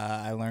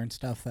 I learned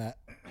stuff that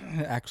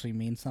actually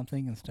means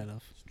something instead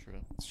of It's true.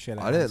 shit.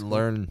 I didn't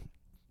learn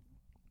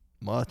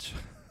much.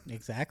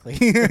 Exactly.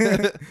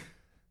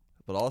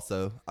 But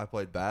also, I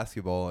played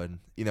basketball, and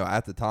you know,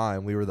 at the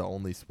time, we were the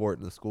only sport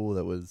in the school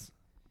that was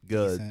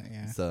good. Decent,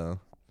 yeah. So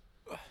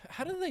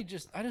How do they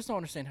just? I just don't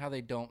understand how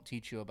they don't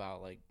teach you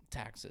about like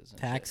taxes. And shit.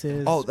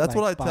 Taxes. oh, that's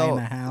like what I buying tell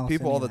a house,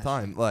 people any all of the that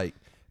time, like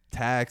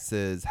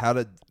taxes, how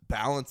to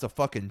balance a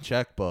fucking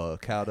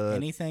checkbook, how shit. to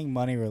Anything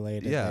money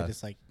related. yeah. They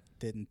just like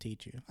didn't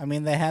teach you. I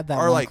mean, they had that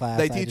or one like class.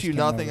 they I teach just you can't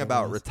remember nothing what it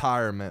about was.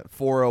 retirement,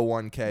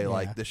 401k, Yeah.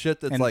 like the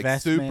shit that's like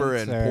super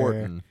Investments or-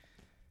 important.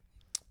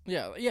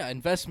 Yeah,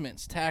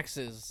 investments,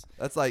 taxes,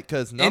 That's like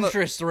because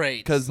interest rates.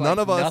 Because like none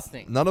of us,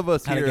 nothing. none of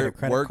us How to get a here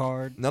credit work.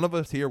 card. None of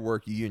us here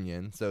work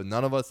union, so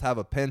none of us have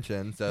a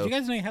pension. So Did you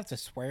guys know you have to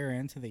swear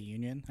into the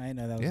union? I didn't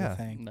know that was Yeah. a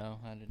thing. No,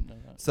 I didn't know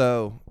that.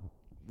 So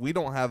we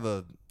don't have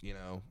a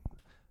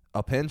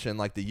a pension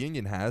like the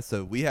union has.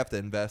 So we have to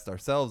invest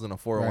ourselves in a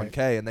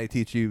 401k, and they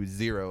teach you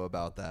zero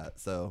about that.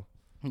 So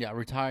Yeah,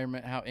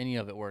 retirement, how any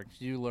of it works.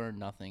 You learn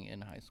nothing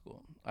in high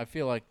school. I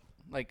feel like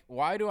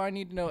why do I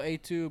need to know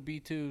A2,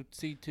 B2,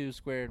 C2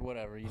 squared,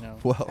 whatever, you know?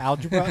 well,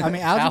 Algebra. I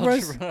mean,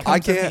 algebra's Algebra.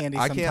 comes in I handy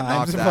can't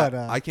sometimes, knock that.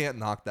 but I can't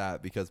knock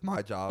that because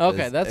my job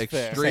Okay, is that's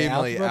fair.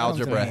 extremely Say algebra comes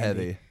in algebra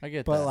handy. heavy. I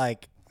get but that.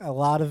 like a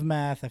lot of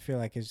math, I feel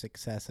like is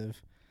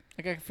excessive.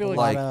 Like I feel A like,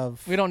 lot Like-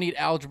 of we don't need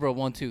algebra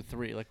 1, 2,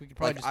 3. Like we could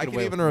probably Like just I get can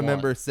away even with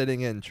remember one.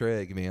 sitting in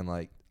trig being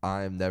like,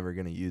 I'm never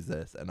gonna use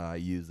this, and I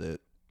use it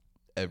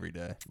every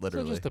day, So it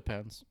literally. just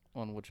depends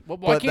on which. Well,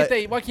 why But can't that-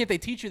 they? Why can't they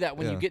teach you that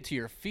when you Yeah. get to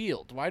your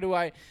field? Why do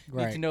I need to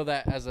Right. know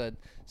that as a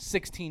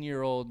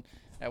 16-year-old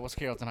at West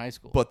Carrollton High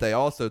School? But they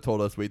also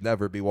told us we'd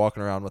never be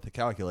walking around with a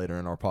calculator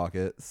in our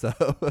pocket. So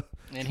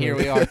And here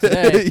we are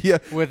today Yeah.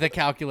 with a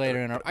calculator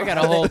in our. I got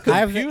a whole I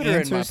have the computer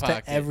in my answers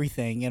pocket. to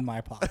everything in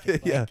my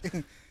pocket. Yeah.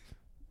 Like,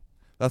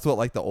 That's what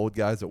like the old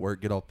guys at work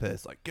get all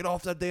pissed. Like, get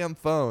off that damn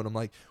phone. I'm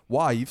like,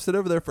 why? You've sit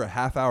over there for a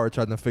half hour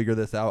trying to figure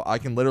this out. I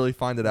can literally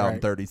find it out in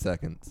Right. 30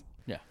 seconds.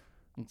 Yeah,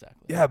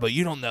 exactly. Yeah, but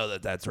you don't know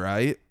that that's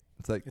right.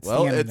 It's like, It's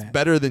well, the it's internet.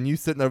 better than you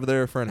sitting over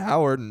there for an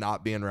hour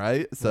not being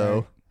right. So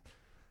Right.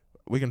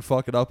 we can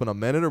fuck it up in a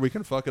minute or we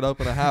can fuck it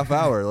up in a half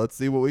hour. Let's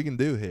see what we can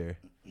do here.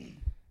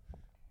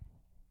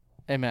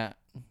 Hey Matt,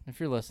 if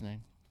you're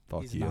listening,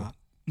 Fuck he's you. not.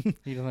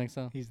 you don't think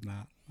so? He's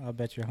not. I'll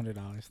bet you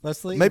 $100.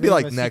 Let's leave. Maybe, leave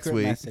like, a next secret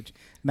week. Message.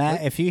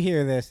 Matt, if you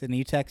hear this and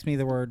you text me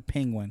the word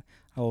penguin,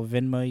 I will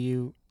Venmo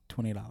you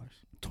 $20.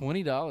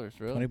 $20,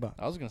 really? $20.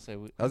 I was gonna say.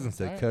 I was gonna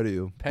say All right. Cody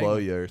will Penguin. blow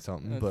you or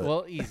something, but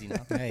Well, easy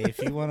now. Hey, if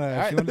you wanna,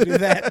 right. do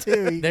that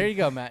too, There you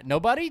go, Matt.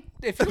 Nobody.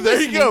 If you're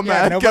there you listening, go, Yeah,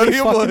 Matt. nobody Cody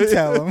will blow fucking you.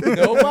 tell him.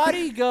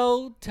 Nobody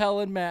go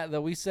telling Matt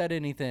that we said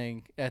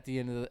anything at the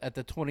end of at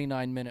the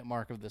 29-minute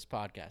mark of this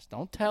podcast.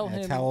 Don't tell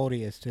That's him how old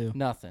he is too.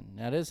 nothing.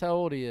 That is how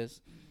old he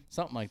is.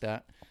 Something like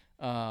that.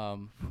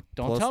 Don't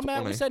Plus tell Matt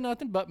we 20. said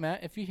nothing. But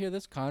Matt, if you hear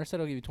this, Connor said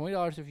I'll give you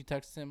 $20 if you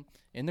text him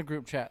in the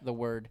group chat the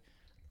word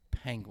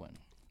penguin.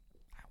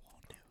 I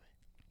won't do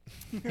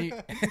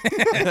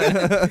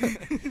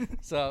it.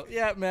 So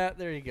yeah, Matt,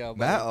 there you go.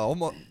 Matt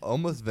buddy.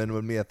 almost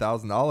Venmoed me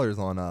 $1,000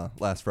 on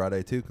last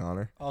Friday too,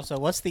 Connor. Also,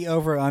 what's the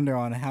over under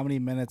on how many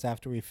minutes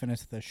after we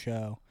finish the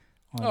show?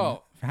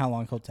 For how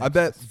long he'll text I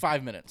bet us?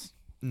 5 minutes.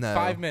 no.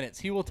 5 minutes.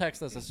 He will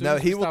text us as soon No,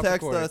 as we he will stop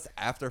text recording. us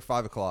after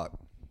 5 o'clock.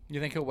 You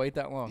think he'll wait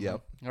that long?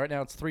 Yep. Huh? Right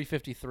now it's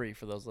 3:53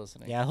 for those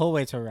listening. Yeah, he'll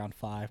wait till around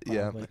 5.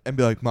 Yeah, Probably. and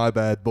be like, "My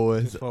bad,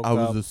 boys. Just woke I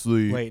was up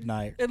asleep." Late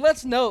night. And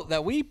let's note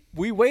that we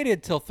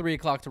waited till 3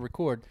 o'clock to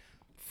record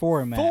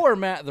For Matt. for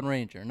Matt the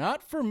Ranger,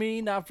 not for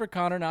me, not for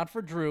Connor, not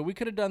for Drew. We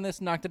could have done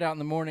this, knocked it out in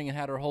the morning, and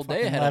had our whole day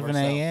Fucking ahead of 11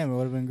 ourselves. a.m. It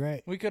would have been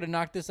great. We could have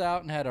knocked this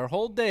out and had our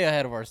whole day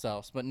ahead of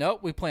ourselves. But nope,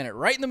 we planned it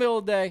right in the middle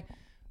of the day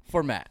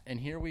for Matt, and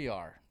here we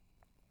are.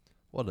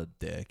 What a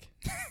dick.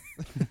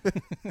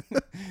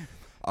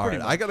 All Pretty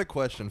right, I got a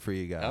question for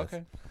you guys.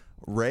 Okay.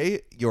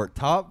 Rate your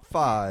top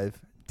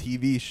 5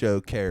 TV show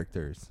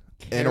characters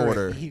in Favorite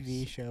order.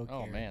 TV show. Oh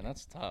character. man,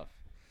 that's tough.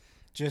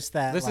 Just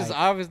that. This is like,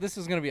 obvious. This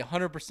is going to be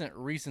 100%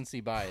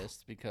 recency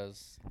biased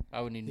because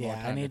I would need more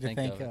Yeah, time I need to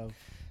think of.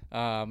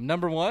 it.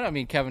 Number one, I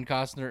mean Kevin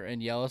Costner in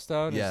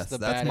Yellowstone. Yes, is the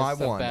that's baddest my of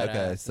one. Okay,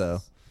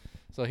 badasses.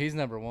 so he's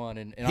number one,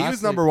 and he was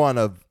honestly, number 1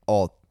 of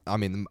all. I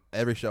mean,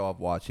 every show I've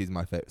watched, he's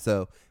my favorite.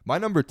 So my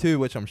number 2,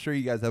 which I'm sure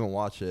you guys haven't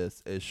watched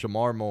this, is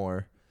Shamar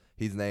Moore.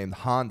 He's named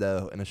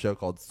Hondo in a show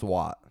called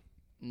SWAT.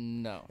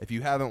 No, If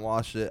you haven't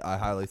watched it, I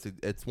highly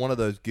it's one of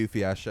those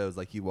goofy ass shows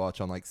like you watch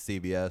on like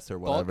CBS or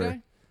bald whatever.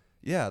 guy.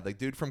 Yeah, the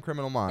dude from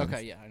Criminal Minds.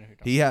 Okay, yeah, I know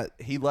who you're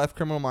talking. He left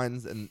Criminal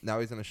Minds and now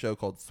he's in a show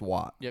called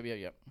SWAT. Yep.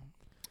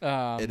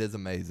 It is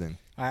amazing.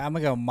 All right, I'm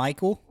gonna go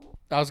Michael.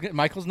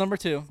 Michael's number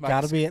 2.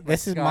 Gotta be it.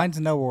 This is Scott. mine's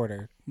no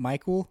order.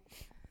 Michael.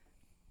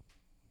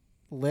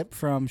 Lip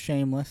from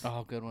Shameless.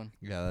 Oh, good one.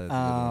 Yeah, that is a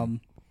good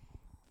one.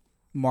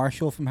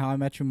 Marshall from How I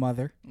Met Your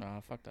Mother.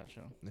 No, fuck that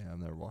show. Yeah, I've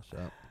never watched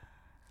that.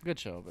 Good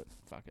show, but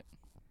fuck it.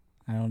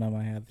 I don't know.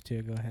 I have the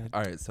two. Go ahead.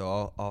 All right,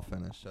 so I'll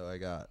finish. So I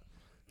got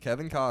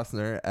Kevin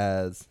Costner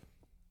as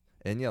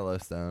in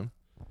Yellowstone,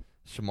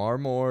 Shamar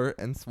Moore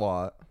in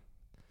SWAT.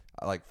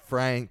 I like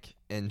Frank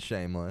in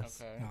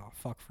Shameless. Okay. Oh,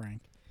 fuck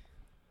Frank.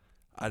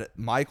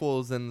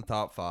 Michael's in the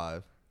top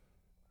 5.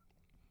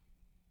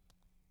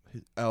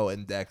 Oh,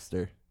 and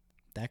Dexter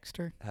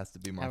Dexter. has to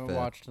be my Haven't 5th.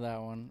 watched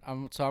that one.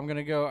 So I'm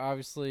gonna go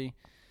obviously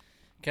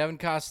Kevin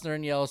Costner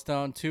in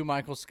Yellowstone. 2,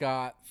 Michael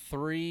Scott.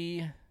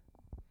 3,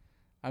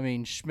 I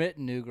mean Schmidt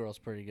and New Girl's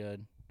pretty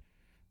good.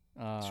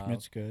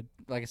 Schmidt's good.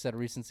 Like I said,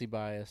 recency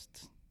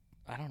biased.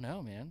 I don't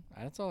know, man.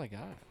 That's all I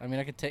got. I mean,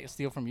 I could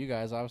steal from you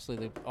guys.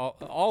 Obviously,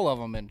 all of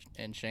them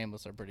in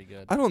Shameless are pretty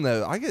good. I don't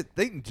know.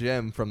 Think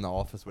Jim from The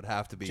Office would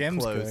have to be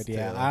Jim's close good.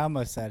 Yeah, to. I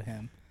almost said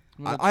him.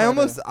 I'm gonna I try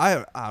almost to- I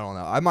don't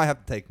know. I might have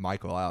to take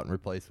Michael out and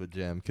replace with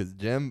Jim because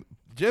Jim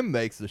Jim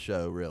makes the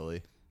show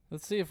really.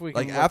 Let's see if we can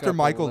Like look after up a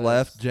Michael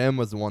left, list. Jim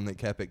was the one that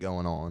kept it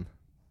going on.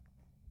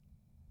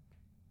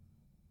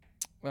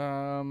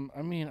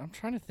 I mean, I'm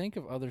trying to think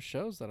of other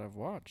shows that I've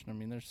watched. I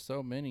mean, there's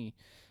so many.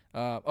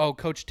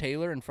 Coach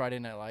Taylor and Friday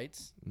Night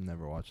Lights.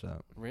 Never watched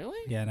that. Really?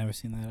 Yeah, I never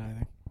seen that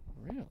either.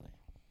 Really?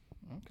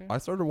 Okay. I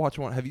started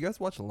watching one. Have you guys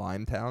watched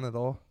Limetown at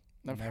all?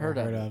 I've Never heard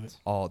heard of of it.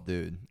 Oh,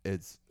 dude,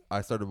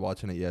 I started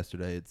watching it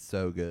yesterday. It's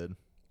so good.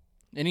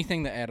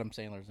 Anything that Adam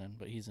Sandler's in,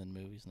 but he's in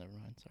movies. Never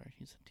mind. Sorry,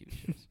 he's in TV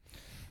shows.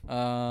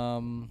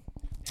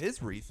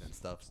 His recent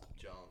stuff's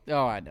junk.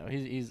 Oh, I know.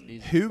 He's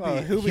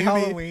Hubie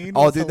Halloween.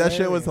 Oh, was dude, that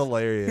shit was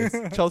hilarious.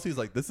 Chelsea's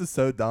like, "This is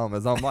so dumb,"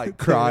 as I'm like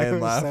crying,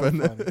 It was so laughing.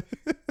 funny.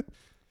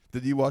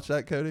 Did you watch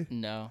that, Cody?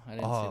 No, I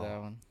didn't see that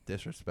one.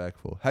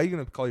 Disrespectful. How you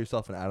gonna call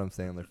yourself an Adam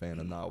Sandler fan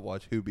and not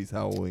watch Hubie's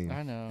Halloween?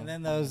 I know. And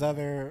then those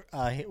other,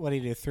 what do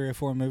you do? 3 or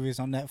 4 movies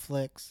on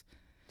Netflix.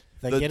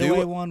 The The Getaway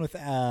duo- one with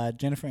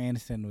Jennifer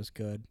Aniston was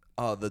good.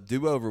 Oh, the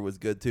Do Over was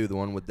good too. The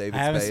one with David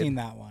I haven't Spade. seen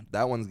that one.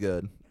 That one's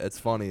good. It's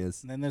funny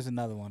as And then there's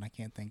another one. I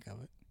can't think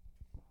of it.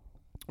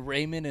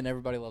 Raymond and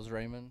Everybody Loves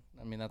Raymond.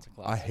 I mean, that's a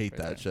classic. I hate right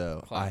that there.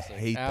 show. Classic. I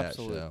hate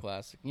Absolute that show.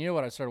 classic. You know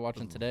what I started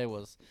watching today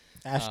was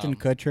Ashton Um,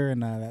 Kutcher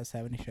and that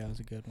 70 show is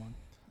a good one.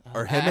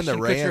 Or him and the Ashton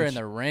Kutcher Ranch. and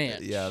the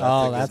Ranch. Yeah,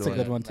 That's a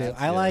good one too.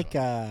 That's I good. like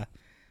I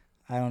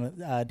don't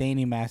know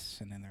Danny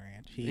Masterson in the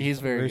Ranch. He's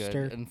very Rooster.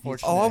 good. He's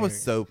Unfortunately- Oh, I very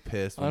was so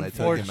pissed when they took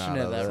him out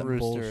Unfortunate of that it. Rooster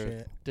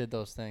Bullshit. did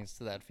those things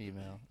to that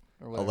female.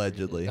 Or whatever he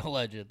Allegedly. did.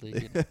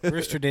 Allegedly.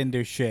 Rooster didn't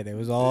do shit. It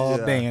was all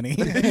Yeah. Danny.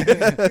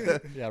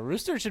 Yeah,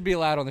 Rooster should be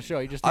allowed on the show.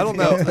 He just I needs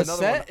don't to go know. to the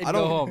Another set one. I and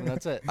go don't- home. And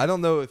that's it. I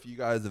don't know if you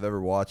guys have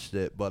ever watched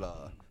it,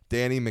 but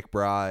Danny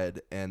McBride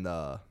and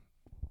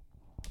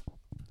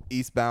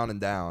Eastbound and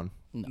Down.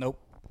 Nope.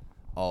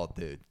 Oh,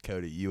 dude,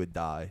 Cody, you would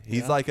die.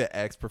 He's Yeah. like an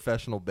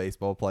ex-professional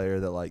baseball player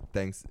that like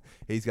thinks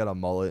he's got a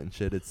mullet and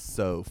shit. It's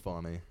so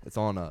funny. It's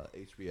on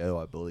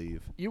HBO, I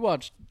believe. You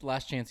watched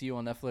Last Chance U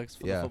on Netflix.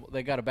 For the Yeah. football.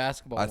 They got a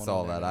basketball I one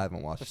saw on there that. now. I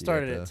haven't watched I it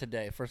started yet, it though.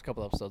 today. First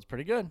couple episodes.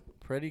 Pretty good.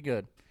 Pretty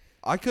good.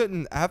 I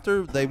couldn't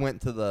after they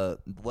went to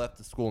left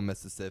the school in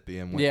Mississippi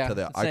and went Yeah. to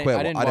the. same. I quit.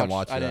 I didn't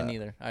watch I that. didn't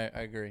either. I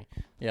agree.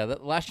 Yeah, the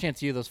Last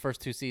Chance U, those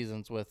first 2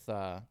 seasons with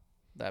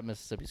that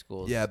Mississippi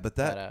school. Yeah, but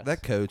that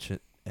badass. coach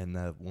and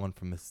the one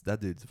from that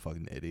dude's a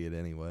fucking idiot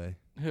anyway.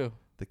 Who?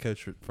 The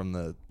coach from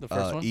the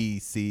first one?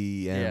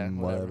 ECM Yeah,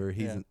 whatever. whatever.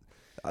 He's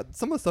Yeah.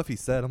 some of the stuff he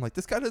said. I'm like,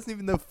 this guy doesn't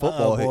even know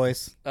football. Uh-oh,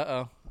 boys.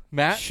 Uh-oh.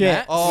 Matt? Shit.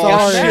 Matt? Oh, We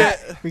got Sorry.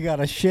 Matt. We got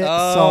a shit.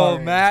 Oh,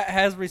 Sorry. Matt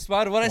has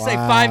responded. What did I say?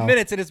 Wow. 5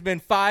 minutes. It has been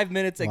 5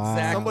 minutes Wow.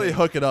 exactly. Somebody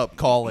hook it up.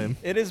 Call him.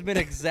 It has been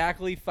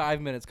exactly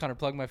 5 minutes. Connor,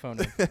 plug my phone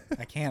in.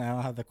 I can't. I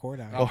don't have the cord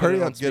out. I'll put hurry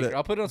it on up, get speaker. it.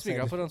 I'll put it on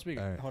speaker. I'll put it on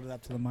speaker. All right. Hold it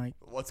up to the mic.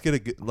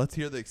 Let's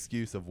hear the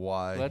excuse of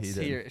why Let's he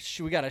didn't.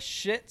 hear. We got a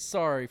shit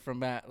sorry from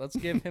Matt. Let's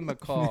give him a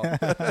call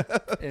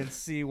and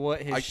see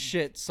what his I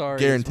shit sorry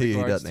guarantee is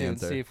he regards doesn't to,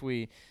 answer. and see if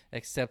we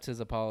accept his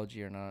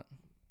apology or not.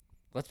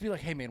 Let's be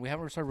like, hey man, we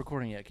haven't started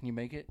recording yet. Can you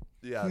make it?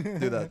 Yeah,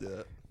 do that. Do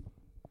that.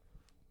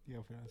 Yeah,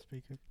 put it on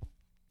speaker.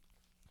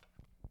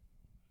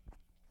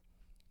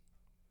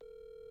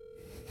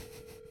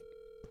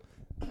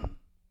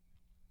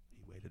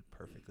 He waited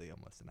perfectly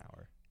almost an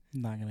hour.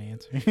 Not gonna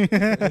answer.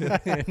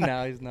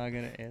 Now he's not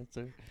gonna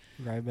answer.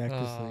 Right back to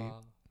sleep.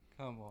 Oh,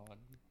 come on.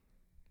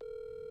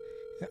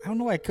 I don't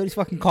know why Cody's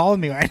fucking calling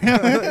me right now.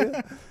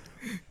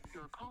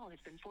 Your call has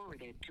been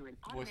forwarded to an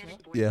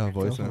automatic voice Yeah, message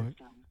voice system.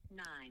 note.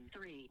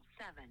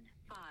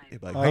 9375. He'd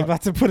be like, Oh, he's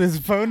about to put his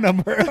phone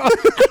number.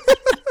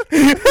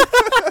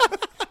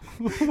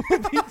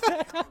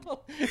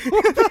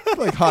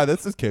 like, hi,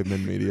 this is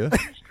Caveman Media.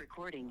 Finished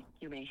recording.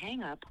 You may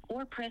hang up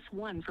or press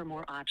 1 for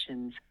more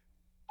options.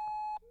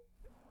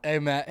 Hey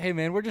Matt, hey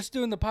man, we're just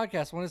doing the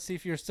podcast. Want to see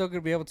if you're still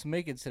gonna be able to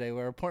make it today.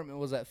 Our appointment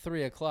was at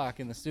 3:00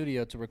 in the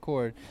studio to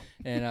record,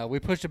 and we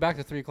pushed it back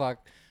to 3:00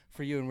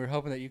 for you, and we're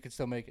hoping that you could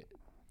still make it.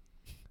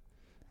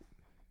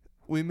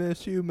 We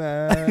miss you,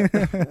 Matt.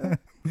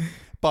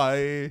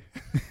 Bye.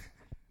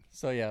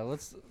 So yeah,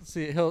 let's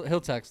see.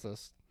 He'll text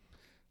us.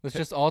 Let's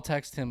just all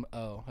text him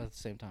at the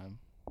same time.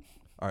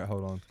 All right,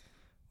 hold on.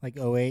 Like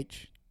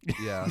OH.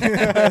 Yeah.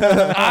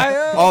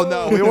 I, Oh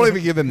no, we won't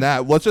even give him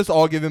that. Let's just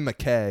all give him a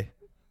K,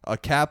 a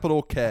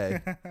capital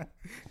K.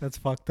 That's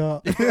fucked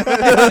up. All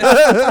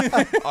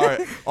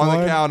right, on the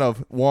One. count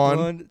of one,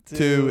 One, two,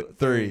 two,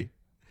 three.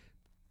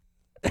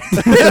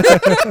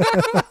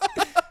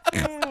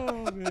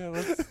 Oh man,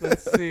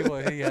 let's see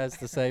what he has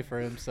to say for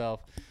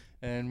himself.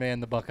 And man,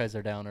 the Buckeyes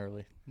are down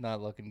early.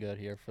 Not looking good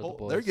here for the Oh,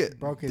 boys. they're getting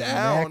Broke his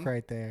down. neck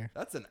right there.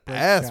 That's an Good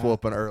ass job.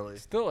 whooping early.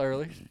 Still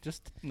early.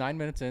 Just 9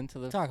 minutes into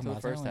the, Talking to the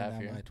about, they're first only half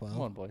down here. by 12.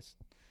 Come on, boys.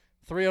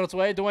 3 on its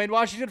way. Dwayne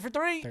Washington for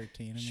 3.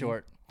 13. I mean.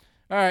 Short.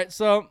 All right,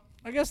 so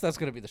I guess that's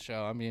gonna be the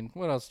show. I mean,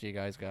 what else do you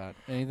guys got?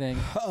 Anything?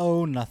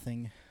 Oh,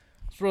 nothing.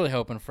 I was really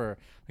hoping for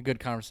a good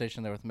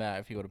conversation there with Matt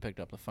if he would have picked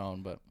up the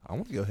phone, but I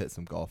want to go hit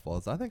some golf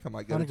balls. I think I might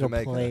I go to want to go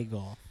Jamaica. play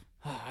golf.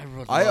 I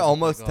really I love to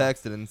almost play golf.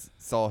 texted and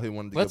saw who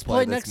wanted to Let's go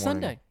play play this next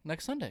morning. Sunday.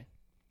 Next Sunday.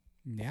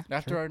 Yeah.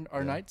 After sure.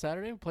 our Yeah. night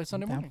Saturday, we'll play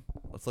Sunday Okay. morning.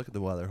 Let's look at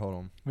the weather. Hold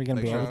on. We're gonna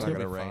Make be sure able it's to. not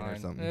It'll gonna be rain or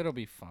fine. something. It'll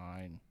be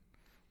fine.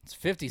 It's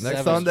 57.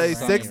 Next Sunday,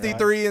 sunny, right?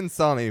 63 and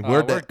sunny.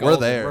 We're We're golden.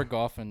 there. We're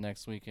golfing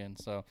next weekend.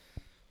 So,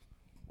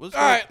 We'll all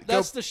right,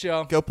 that's the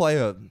show. Go play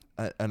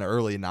an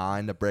early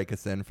 9 to break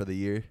us in for the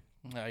year.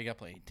 No, you got to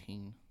play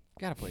 18.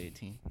 Got to play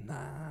 18. Nah.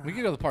 We could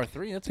go to the par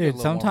 3. That's a Dude, good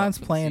little sometimes warm-up for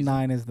the playing season.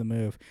 9 is the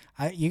move.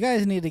 You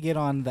guys need to get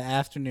on the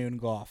afternoon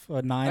golf.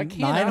 Nine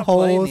can't. I don't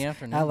play in holes the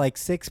afternoon. at like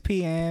 6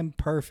 p.m.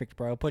 Perfect,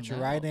 bro. Put you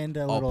No. right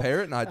into a Oh, little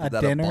Parrot and I a did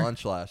that dinner. a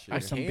bunch last year. I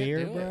some can't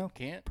beer, do it. bro.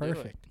 Can't do it.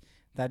 Perfect.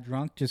 That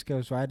drunk just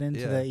goes right into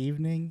Yeah. the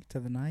evening to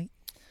the night.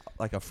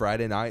 Like a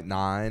Friday night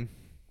 9.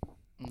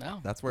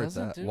 No. That's where it's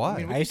doesn't at. do- Why?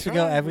 we I can used to try,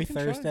 go we every can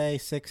try. Thursday,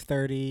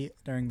 6:30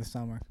 during the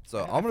summer. So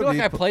I I'm feel gonna like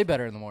be I play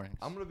better in the mornings.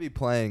 I'm gonna be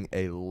playing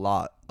a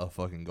lot of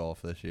fucking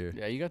golf this year.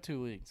 Yeah, you got 2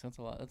 weeks. That's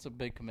a lot. That's a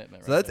big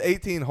commitment. So right that's there.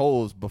 18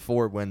 holes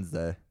before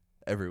Wednesday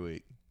every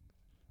week.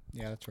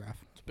 Yeah, that's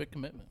rough. It's a big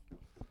commitment.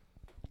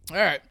 All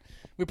right.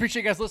 We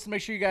appreciate you guys listening.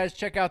 Make sure you guys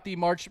check out the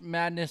March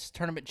Madness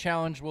Tournament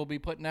Challenge we'll be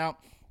putting out.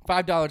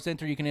 $5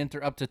 enter. You can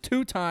enter up to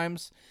 2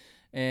 times,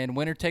 and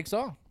winner takes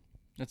all.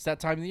 It's that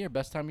time of the year.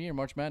 Best time of year,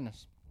 March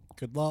Madness.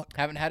 Good luck.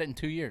 Haven't had it in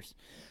 2 years.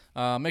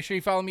 Make sure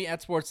you follow me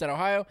at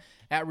Sports.Ohio,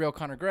 at Real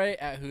Connor Gray,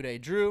 at Houday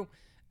Drew,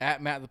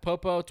 at Matt the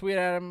Popo. Tweet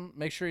at him.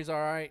 Make sure he's all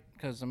right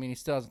because, I mean, he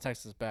still hasn't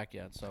texted us back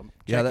yet. So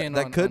Yeah, check in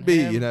that on could be,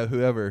 him. you know,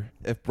 whoever.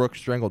 If Brooks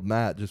strangled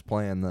Matt, just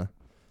playing the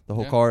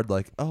whole Yeah. card,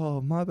 like,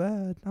 oh, my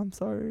bad. I'm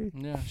sorry.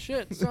 Yeah,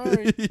 shit,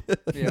 sorry.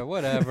 Yeah,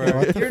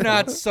 whatever. You're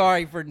not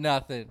sorry for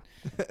nothing.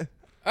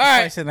 All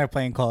I right. sitting there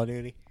playing Call of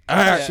Duty.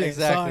 Yeah, Shit,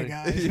 exactly.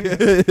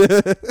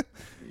 Sorry, guys.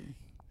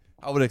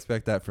 I would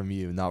expect that from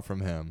you, not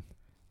from him.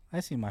 I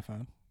see my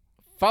phone.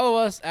 Follow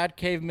us at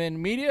Caveman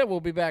Media.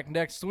 We'll be back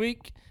next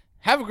week.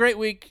 Have a great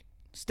week.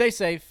 Stay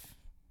safe.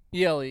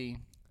 ELE.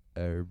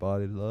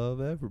 Everybody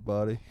love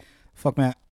everybody. Fuck Matt.